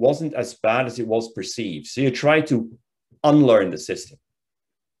situation wasn't as bad as it was perceived. So you try to unlearn the system.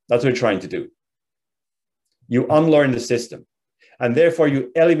 That's what you're trying to do. You unlearn the system, and therefore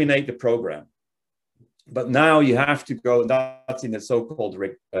you eliminate the program. But now you have to go, that's in the so-called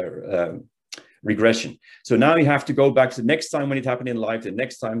regression. So now you have to go back to the next time when it happened in life, the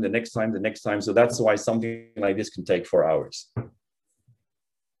next time, the next time, the next time. So that's why something like this can take 4 hours.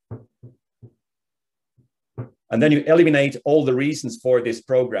 And then you eliminate all the reasons for this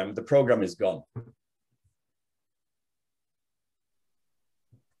program. The program is gone.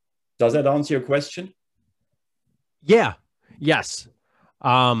 Does that answer your question? Yeah. Yes.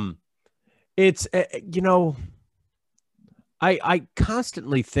 It's, I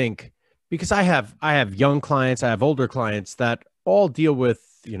constantly think, because I have young clients, I have older clients that all deal with,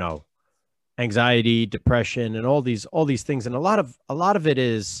 anxiety, depression, and all these things. And a lot of it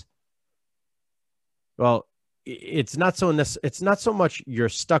is, well, it's not so much you're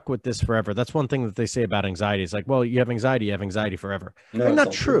stuck with this forever. That's one thing that they say about anxiety. It's like, well, you have anxiety forever. No, and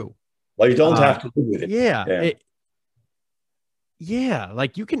not true. Well, you don't have to live with it. Yeah. Yeah.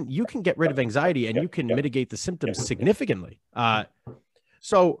 Like you can get rid of anxiety and you can mitigate the symptoms significantly.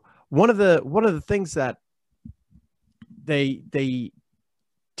 So one of the things that they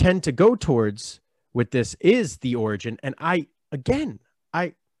tend to go towards with this is the origin. And I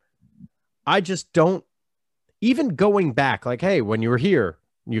just don't, even going back, like, hey, when you were here,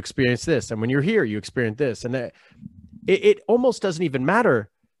 you experienced this. And when you're here, you experienced this. And it almost doesn't even matter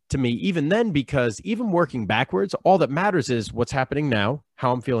to me even then, because even working backwards, all that matters is what's happening now,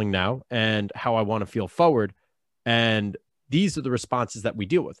 how I'm feeling now, and how I want to feel forward. And these are the responses that we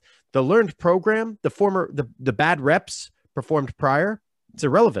deal with. The learned program, the bad reps performed prior, it's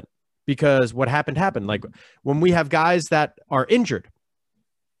irrelevant, because what happened. Like when we have guys that are injured,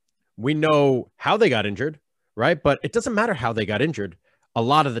 we know how they got injured, right? But it doesn't matter how they got injured. A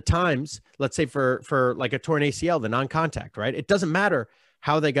lot of the times, let's say for like a torn ACL, the non-contact, right? It doesn't matter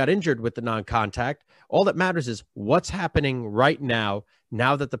how they got injured with the non-contact. All that matters is what's happening right now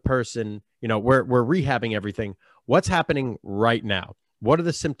that the person, we're rehabbing everything. What's happening right now? What are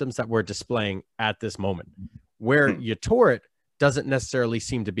the symptoms that we're displaying at this moment? Where you tore it doesn't necessarily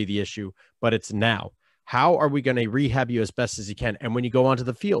seem to be the issue, but it's now. How are we going to rehab you as best as you can? And when you go onto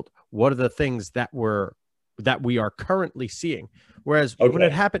the field, what are the things that we are currently seeing? Whereas when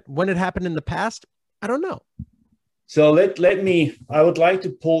it happened in the past, I don't know. So I would like to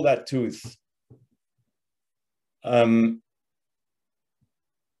pull that tooth. There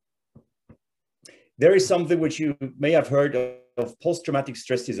is something which you may have heard of post-traumatic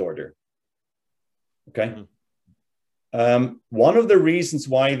stress disorder. Okay. One of the reasons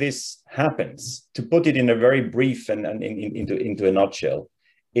why this happens, to put it in a very brief and into a nutshell,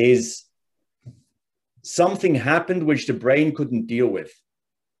 is something happened which the brain couldn't deal with.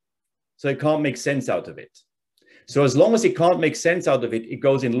 So it can't make sense out of it. So as long as it can't make sense out of it, it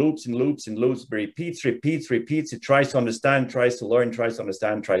goes in loops and loops and loops, repeats. It tries to understand, tries to learn, tries to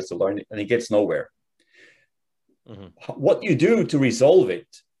understand, tries to learn, and it gets nowhere. Mm-hmm. What you do to resolve it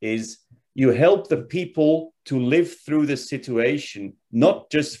is you help the people to live through the situation, not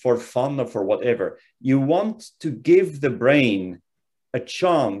just for fun or for whatever. You want to give the brain a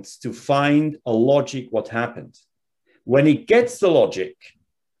chance to find a logic what happened. When it gets the logic,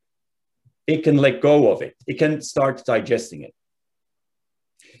 it can let go of it. It can start digesting it.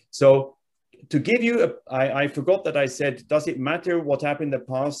 So to give you, I forgot that I said, does it matter what happened in the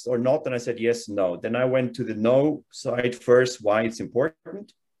past or not? And I said, yes, no. Then I went to the no side first, why it's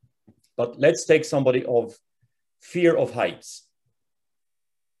important. But let's take somebody of fear of heights.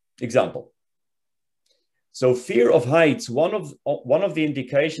 Example. So fear of heights, one of the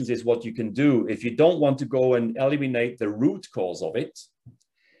indications is what you can do if you don't want to go and eliminate the root cause of it.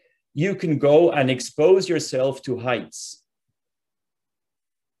 You can go and expose yourself to heights.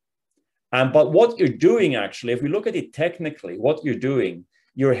 But what you're doing, actually, if we look at it technically, what you're doing,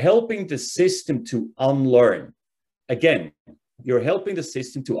 you're helping the system to unlearn. Again, you're helping the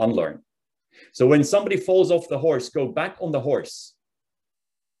system to unlearn. So when somebody falls off the horse, go back on the horse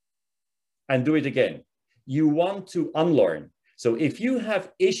and do it again. You want to unlearn. So if you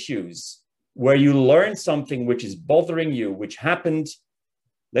have issues where you learn something which is bothering you, which happened,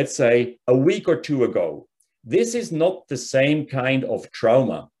 let's say, a week or two ago, this is not the same kind of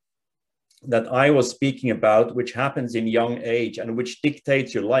trauma that I was speaking about, which happens in young age and which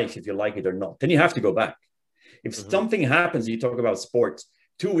dictates your life, if you like it or not. Then you have to go back. If something happens, you talk about sports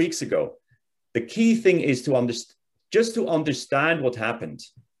 2 weeks ago, the key thing is to understand what happened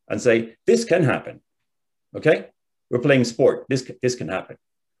and say, this can happen. Okay, we're playing sport. This can happen.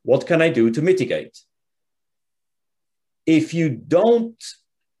 What can I do to mitigate? If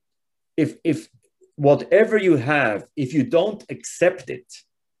whatever you have, if you don't accept it,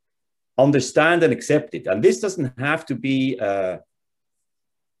 understand and accept it, and this doesn't have to be a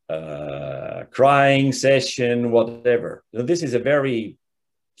crying session, whatever. This is a very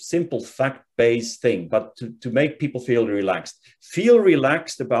simple fact-based thing, but to make people feel relaxed. Feel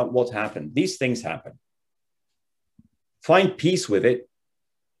relaxed about what happened. These things happen. Find peace with it,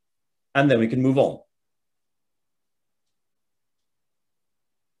 and then we can move on.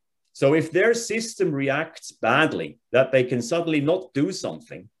 So if their system reacts badly, that they can suddenly not do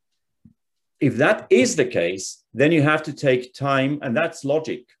something, if that is the case, then you have to take time, and that's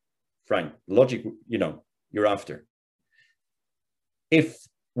logic, Frank. Logic, you know, you're after. If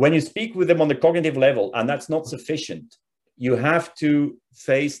when you speak with them on the cognitive level and that's not sufficient, you have to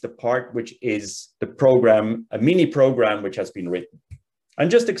face the part which is the program, a mini program which has been written,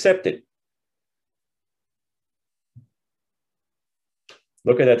 and just accept it.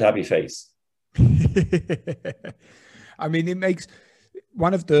 Look at that happy face. I mean, it makes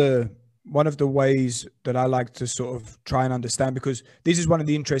one of the ways that I like to sort of try and understand, because this is one of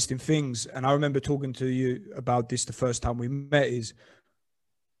the interesting things. And I remember talking to you about this the first time we met, is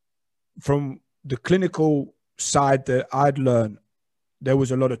from the clinical side that I'd learned, there was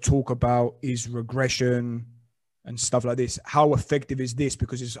a lot of talk about is regression and stuff like this. How effective is this?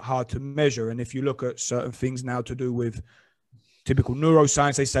 Because it's hard to measure. And if you look at certain things now to do with typical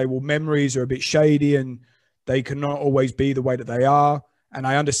neuroscience, they say, well, memories are a bit shady and they cannot always be the way that they are. And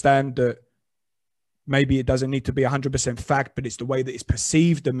I understand that maybe it doesn't need to be 100% fact, but it's the way that it's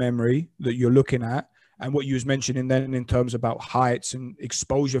perceived, the memory that you're looking at. And what you was mentioning then in terms about heights and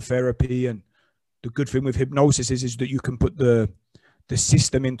exposure therapy. And the good thing with hypnosis is that you can put the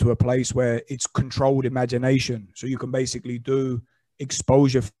system into a place where it's controlled imagination. So you can basically do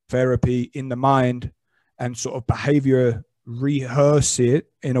exposure therapy in the mind and sort of behavior rehearse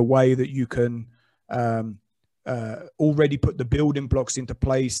it in a way that you can already put the building blocks into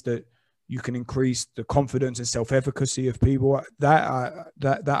place that you can increase the confidence and self-efficacy of people. That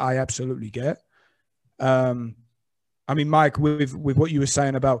I absolutely get. I mean, Mike, with what you were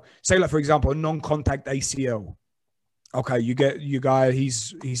saying about, say, like, for example, a non-contact ACL. Okay, you get your guy,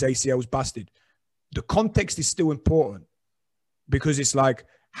 his ACL's busted. The context is still important, because it's like,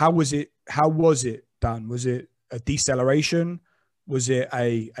 how was it done? Was it a deceleration? Was it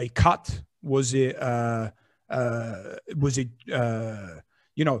a cut? Was it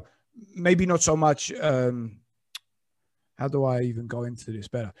you know, maybe not so much. How do I even go into this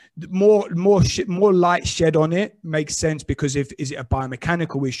better? More light shed on it makes sense, because is it a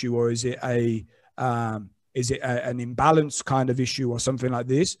biomechanical issue, or is it an imbalance kind of issue or something like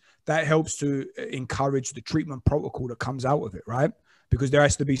this? That helps to encourage the treatment protocol that comes out of it, right? Because there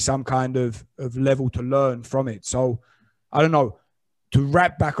has to be some kind of level to learn from it. So I don't know, to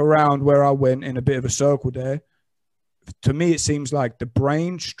wrap back around where I went in a bit of a circle there, to me, it seems like the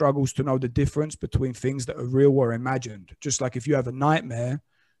brain struggles to know the difference between things that are real or imagined. Just like if you have a nightmare,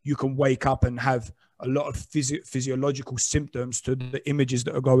 you can wake up and have a lot of physiological symptoms to the images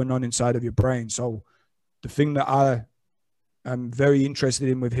that are going on inside of your brain. So the thing that I am very interested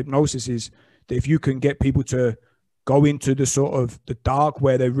in with hypnosis is that if you can get people to go into the sort of the dark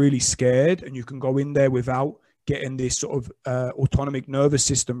where they're really scared, and you can go in there without getting this sort of autonomic nervous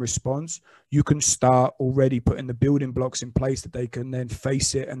system response, you can start already putting the building blocks in place that they can then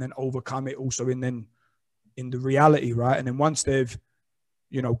face it and then overcome it also in the reality, right? And then once they've,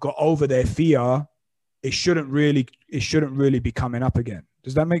 you know, got over their fear, it shouldn't really be coming up again.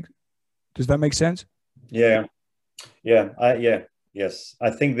 Does that make sense? Yeah. Yes.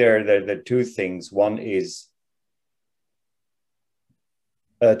 I think there are two things. One is,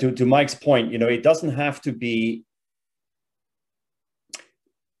 to Mike's point, you know, it doesn't have to be.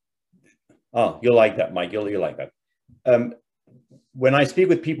 Oh, you'll like that, Mike. You'll like that. When I speak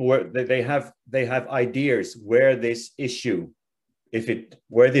with people where they have ideas where this issue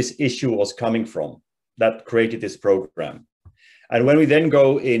was coming from, that created this program, and when we then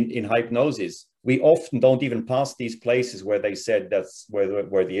go in hypnosis, we often don't even pass these places where they said that's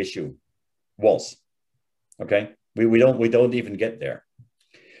where the issue was. Okay, we don't even get there.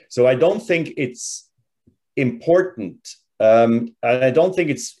 So I don't think it's important, and I don't think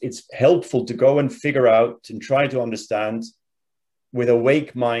it's helpful to go and figure out and try to understand with a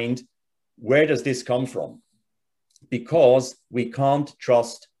awake mind, where does this come from? Because we can't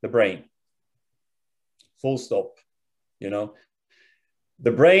trust the brain. Full stop. You know,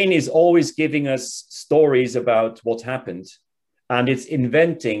 the brain is always giving us stories about what happened, and it's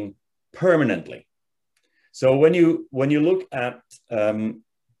inventing permanently. So when you look at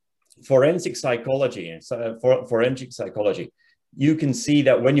forensic psychology, you can see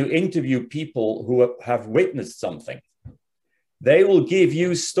that when you interview people who have witnessed something, they will give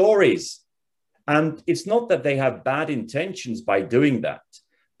you stories. And it's not that they have bad intentions by doing that,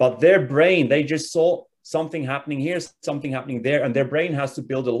 but their brain, they just saw something happening here, something happening there, and their brain has to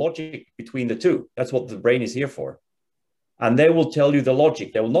build a logic between the two. That's what the brain is here for. And they will tell you the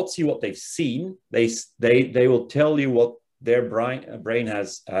logic. They will not see what they've seen. They will tell you what their brain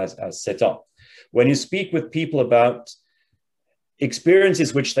has set up. When you speak with people about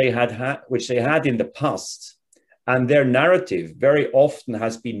experiences which they had in the past, and their narrative very often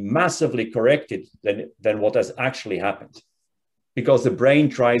has been massively corrected than what has actually happened, because the brain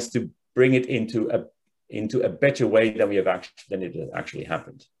tries to bring it into a better way than it actually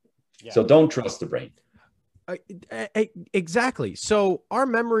happened. Yeah. So don't trust the brain. Exactly. So our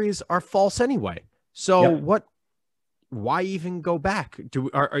memories are false anyway. So why even go back?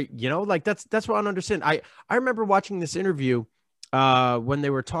 That's what I don't understand. I remember watching this interview when they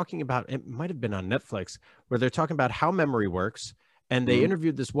were talking about, it might've been on Netflix, where they're talking about how memory works. And they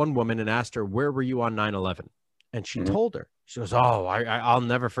interviewed this one woman and asked her, where were you on 9/11? And she told her, she goes, oh, I'll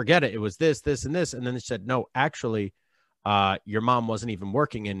never forget it. It was this, this, and this. And then they said, no, actually, your mom wasn't even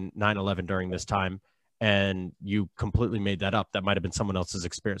working in 9/11 during this time. And you completely made that up. That might've been someone else's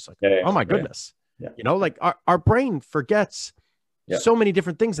experience. Like, oh my goodness. Yeah. Like our brain forgets so many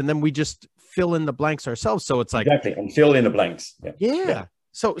different things. And then we just fill in the blanks ourselves. So it's like, exactly. And fill in the blanks. Yeah.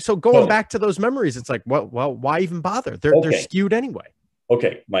 So going back to those memories, it's like, well, why even bother? They're skewed anyway.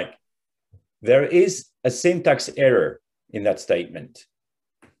 Okay, Mike, there is a syntax error in that statement.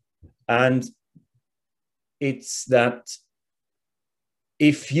 And it's that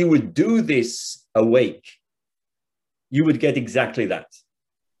if you would do this awake, you would get exactly that.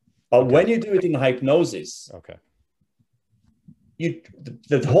 But when you do it in hypnosis,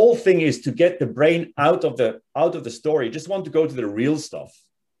 the whole thing is to get the brain out of the story. You just want to go to the real stuff,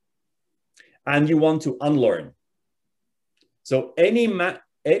 and you want to unlearn. So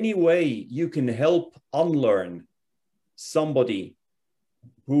any way you can help unlearn somebody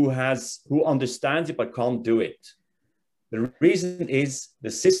who understands it but can't do it, the reason is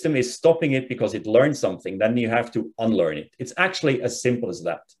the system is stopping it because it learned something. Then you have to unlearn it. It's actually as simple as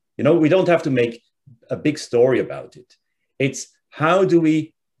that. We don't have to make a big story about it. It's how do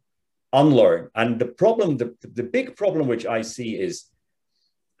we unlearn? And the problem, the big problem which I see is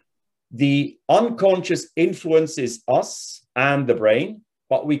the unconscious influences us and the brain,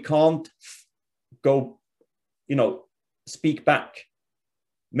 but we can't go, speak back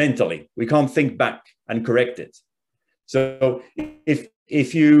mentally. We can't think back and correct it. So if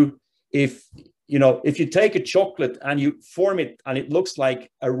you take a chocolate and you form it and it looks like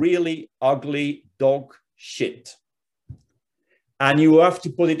a really ugly dog shit, and you have to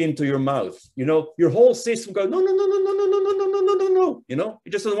put it into your mouth, your whole system goes, no, it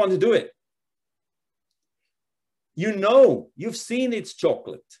just doesn't want to do it. You've seen it's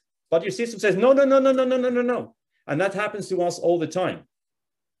chocolate, but your system says, no. And that happens to us all the time.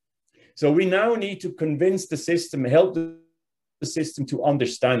 So we now need to convince the system, help the system to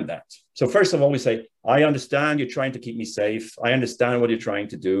understand that. So first of all, we say, I understand you're trying to keep me safe. I understand what you're trying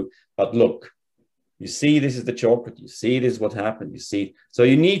to do. But look, you see, this is the chocolate. You see, this is what happened. You see. So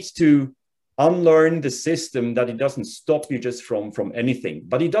you need to unlearn the system that it doesn't stop you just from anything.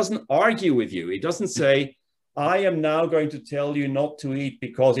 But it doesn't argue with you. It doesn't say, I am now going to tell you not to eat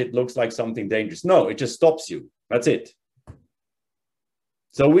because it looks like something dangerous. No, it just stops you. That's it.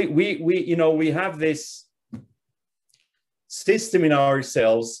 So we have this system in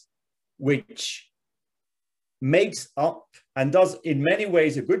ourselves which makes up and does in many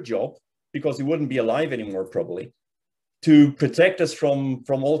ways a good job, because we wouldn't be alive anymore probably, to protect us from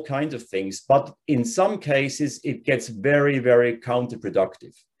all kinds of things. But in some cases, it gets very, very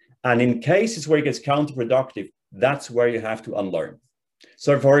counterproductive. And in cases where it gets counterproductive, that's where you have to unlearn.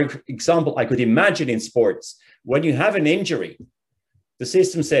 So for example, I could imagine in sports, when you have an injury, the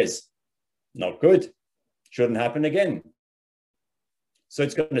system says, not good, shouldn't happen again. So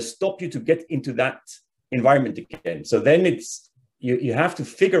it's going to stop you to get into that environment again. So then you have to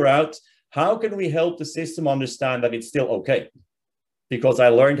figure out, how can we help the system understand that it's still okay? Because I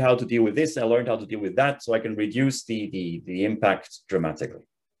learned how to deal with this, I learned how to deal with that, so I can reduce the impact dramatically,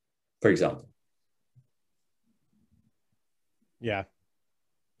 for example. Yeah.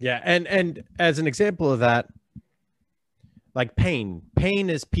 And as an example of that, like pain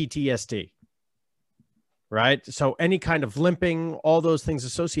is PTSD, right? So any kind of limping, all those things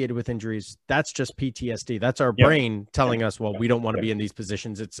associated with injuries, that's just PTSD. That's our brain telling us, well, we don't want to be in these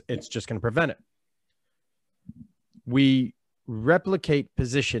positions. It's just going to prevent it. We replicate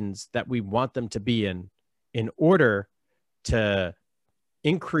positions that we want them to be in order to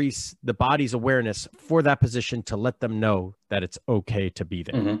increase the body's awareness for that position, to let them know that it's okay to be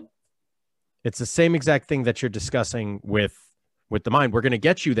there. Mm-hmm. It's the same exact thing that you're discussing with the mind. We're going to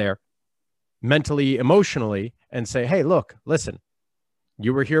get you there, mentally, emotionally, and say, hey, look, listen,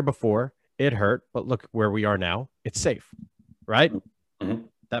 you were here before, it hurt, but look where we are now. It's safe, right? Mm-hmm.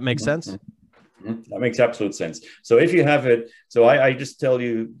 That makes sense. Mm-hmm. That makes absolute sense. So if you have it, so I just tell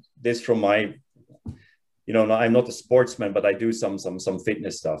you this from my, you know, I'm not a sportsman, but I do some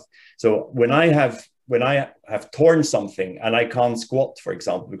fitness stuff. So when I have torn something and I can't squat, for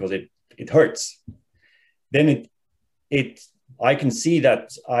example, because it hurts, then I can see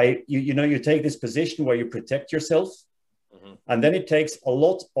that you take this position where you protect yourself, and then it takes a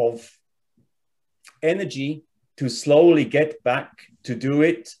lot of energy to slowly get back to do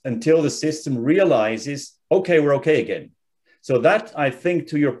it until the system realizes, okay, we're okay again. So that, I think,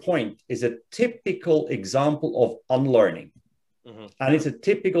 to your point, is a typical example of unlearning. And it's a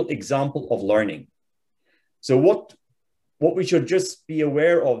typical example of learning. So what we should just be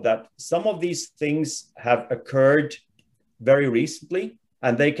aware of, that some of these things have occurred very recently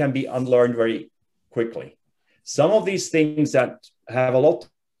and they can be unlearned very quickly. Some of these things that have a lot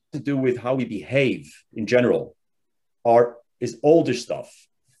to do with how we behave in general is older stuff.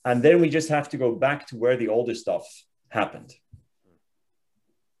 And then we just have to go back to where the older stuff happened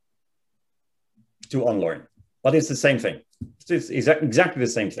to unlearn. But it's the same thing. It's exactly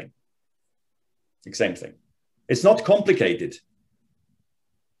the same thing. The same thing. It's not complicated.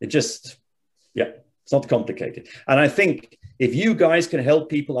 It's not complicated. And I think if you guys can help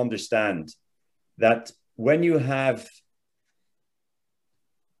people understand that when you have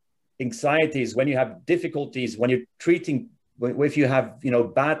anxieties, when you have difficulties, when you're if you have, you know,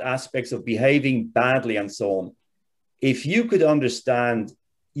 bad aspects of behaving badly and so on, if you could understand,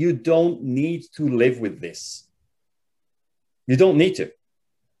 you don't need to live with this. You don't need to.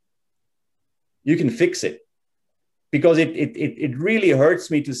 You can fix it. Because it really hurts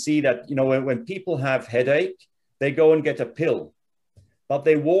me to see that, you know, when people have headache, they go and get a pill, but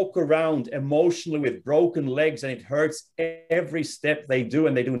they walk around emotionally with broken legs and it hurts every step they do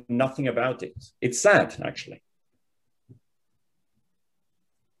and they do nothing about it. It's sad, actually.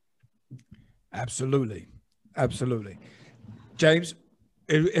 Absolutely. Absolutely. James,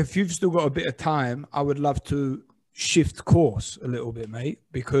 if you've still got a bit of time, I would love to shift course a little bit, mate,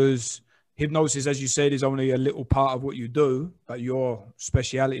 because hypnosis, as you said, is only a little part of what you do, but your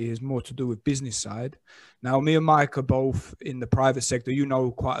speciality is more to do with business side. Now, me and Mike are both in the private sector. You know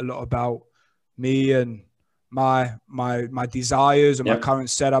quite a lot about me and my desires and my current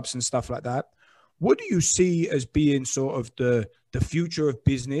setups and stuff like that. What do you see as being sort of the future of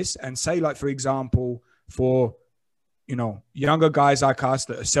business? And say, like, for example, for, you know, younger guys like us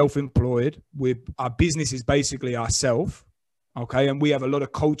that are self-employed, our business is basically ourselves. Okay. And we have a lot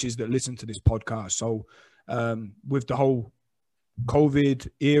of coaches that listen to this podcast. So with the whole COVID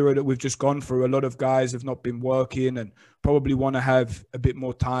era that we've just gone through, a lot of guys have not been working and probably want to have a bit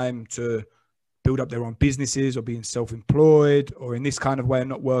more time to build up their own businesses or being self-employed or in this kind of way and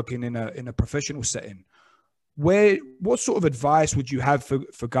not working in a professional setting. What sort of advice would you have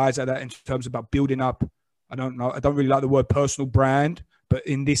for guys like that in terms about building up? I don't know. I don't really like the word personal brand, but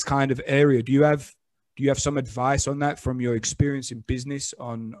in this kind of area, do you have some advice on that from your experience in business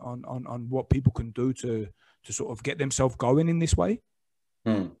on what people can do to sort of get themselves going in this way?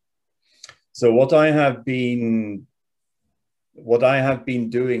 So what I have been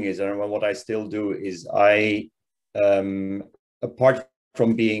doing is, and what I still do is, apart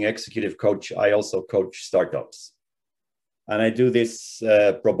from being executive coach, I also coach startups, and I do this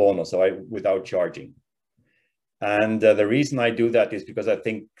pro bono, so without charging. And the reason I do that is because I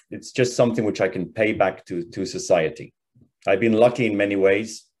think it's just something which I can pay back to society. I've been lucky in many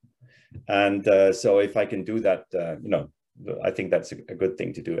ways. And so if I can do that, you know, I think that's a good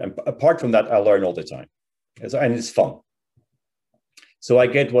thing to do. And apart from that, I learn all the time. And it's fun. So I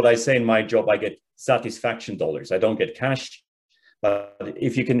get what I say in my job, I get satisfaction dollars. I don't get cash. But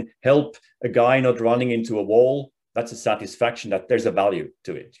if you can help a guy not running into a wall, that's a satisfaction, that there's a value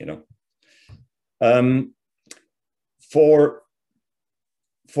to it, you know. For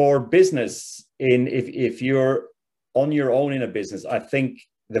business, if you're on your own in a business, I think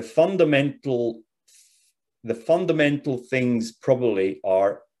the fundamental things probably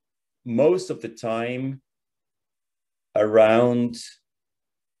are most of the time around,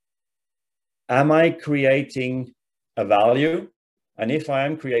 am I creating a value? And if I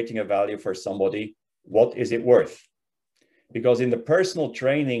am creating a value for somebody, what is it worth? Because in the personal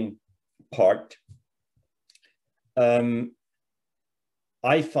training part,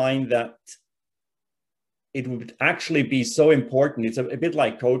 I find that it would actually be so important. It's a bit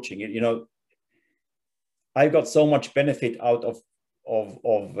like coaching. You know, I got so much benefit out of of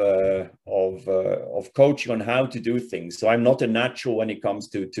coaching on how to do things. So I'm not a natural when it comes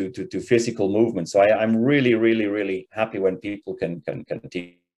to physical movement. So I'm really happy when people can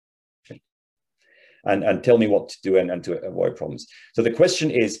teach and tell me what to do and to avoid problems. So the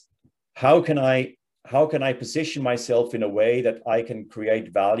question is, how can I position myself in a way that I can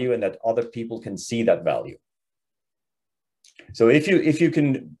create value and that other people can see that value? So if you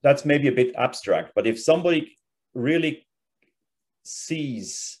can, that's maybe a bit abstract, but if somebody really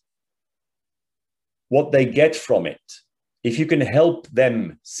sees what they get from it, if you can help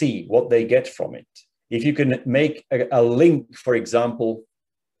them see what they get from it, if you can make a link, for example,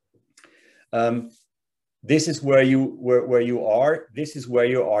 this is where you are, this is where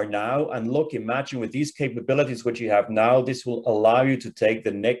you are now, and look, imagine with these capabilities which you have now, this will allow you to take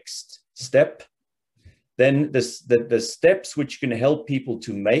the next step. Then the steps which can help people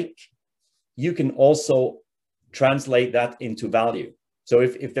to make, you can also translate that into value. So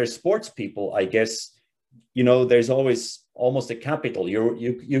if there's sports people, I guess, you know, there's always almost a capital.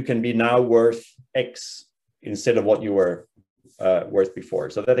 You can be now worth X instead of what you were worth before,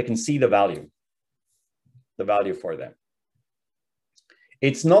 so that they can see the value for them.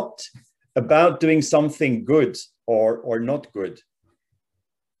 It's not about doing something good or not good.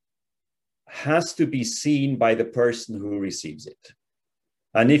 Has to be seen by the person who receives it.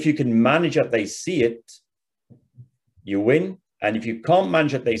 And if you can manage that they see it, you win. And if you can't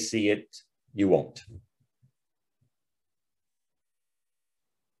manage that they see it, you won't.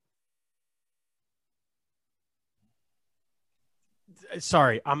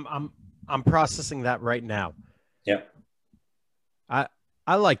 Sorry, I'm processing that right now. Yeah.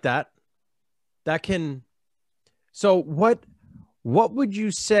 I like that. That can. So what would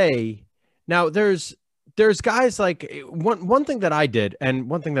you say? Now there's guys like one thing that I did, and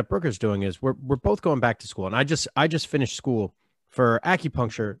one thing that Brooker's doing is we're both going back to school, and I just finished school for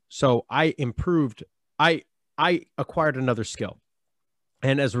acupuncture, so I improved. I acquired another skill,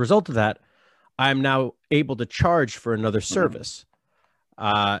 and as a result of that, I'm now able to charge for another service,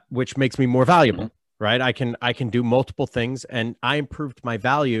 which makes me more valuable. Right? I can do multiple things, and I improved my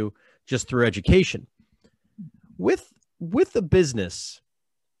value just through education. With the business,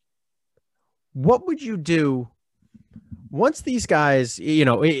 what would you do once these guys, you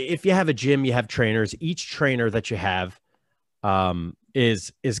know, if you have a gym, you have trainers, each trainer that you have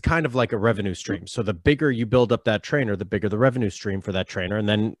is kind of like a revenue stream. So the bigger you build up that trainer, the bigger the revenue stream for that trainer. And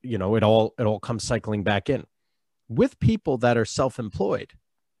then, you know, it all comes cycling back in. With people that are self-employed,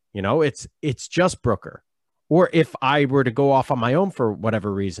 you know, it's just Brooker. Or if I were to go off on my own for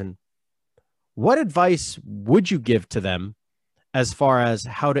whatever reason, what advice would you give to them as far as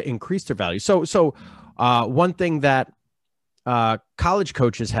how to increase their value? So one thing that college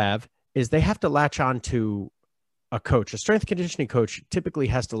coaches have is they have to latch on to a coach. A strength conditioning coach typically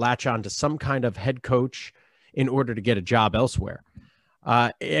has to latch on to some kind of head coach in order to get a job elsewhere.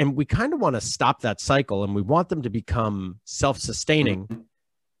 And we kind of want to stop that cycle, and we want them to become self-sustaining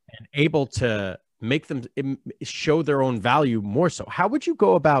and able to make them show their own value more so. How would you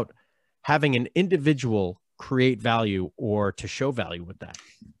go about having an individual create value or to show value with that?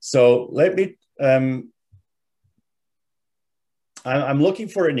 So let me, I'm looking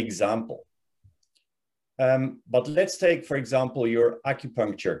for an example. But let's take, for example, your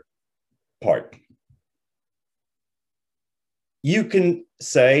acupuncture part. You can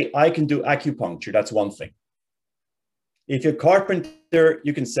say, I can do acupuncture. That's one thing. If you're a carpenter,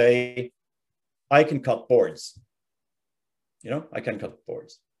 you can say, I can cut boards. You know, I can cut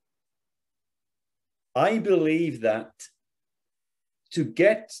boards. I believe that to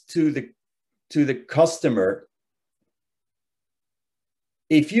get to the customer,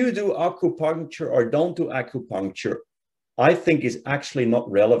 if you do acupuncture or don't do acupuncture, I think is actually not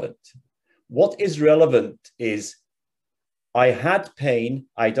relevant. What is relevant is I had pain,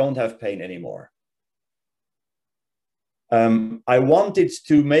 I don't have pain anymore. I wanted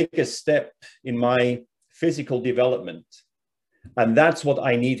to make a step in my physical development, and that's what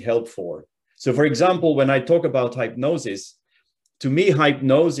I need help for. So for example, when I talk about hypnosis, to me,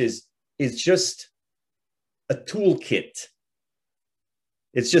 hypnosis is just a toolkit.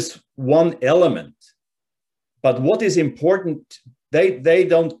 It's just one element. But what is important, they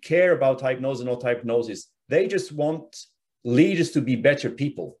don't care about hypnosis, not hypnosis. They just want leaders to be better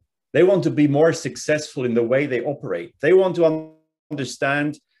people. They want to be more successful in the way they operate. They want to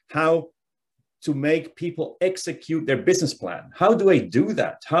understand how to make people execute their business plan. How do I do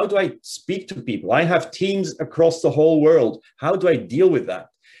that? How do I speak to people? I have teams across the whole world. How do I deal with that?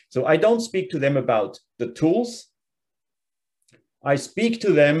 So I don't speak to them about the tools. I speak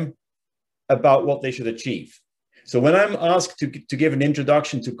to them about what they should achieve. So when I'm asked to give an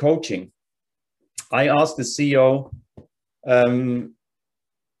introduction to coaching, I ask the CEO,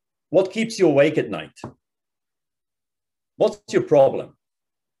 what keeps you awake at night? What's your problem?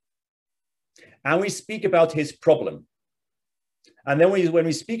 And we speak about his problem. And then when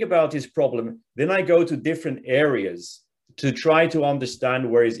we speak about his problem, then I go to different areas to try to understand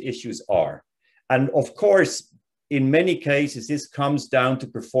where his issues are. And of course, in many cases, this comes down to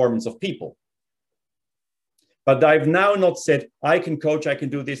performance of people. But I've now not said, I can coach, I can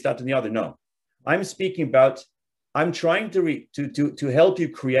do this, that, and the other. No, I'm speaking about, I'm trying to help you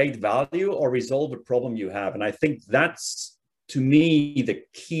create value or resolve a problem you have. And I think that's, to me, the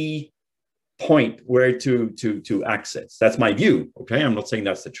key point where to access. That's my view. Okay, I'm not saying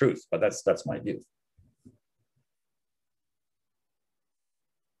that's the truth, but that's my view.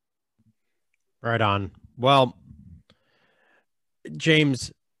 Right on. Well,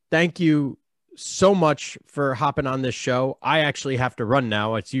 James, thank you so much for hopping on this show. I actually have to run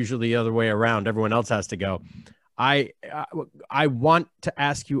now. It's usually the other way around. Everyone else has to go. I want to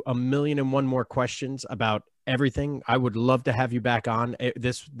ask you 1,000,001 more questions about everything. I would love to have you back on.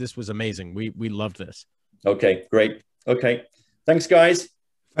 This was amazing. We loved this. Okay, great. Okay. Thanks, guys.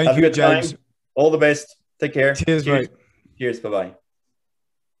 Thank you, James. All the best. Take care. Cheers, mate. Cheers. Bye-bye.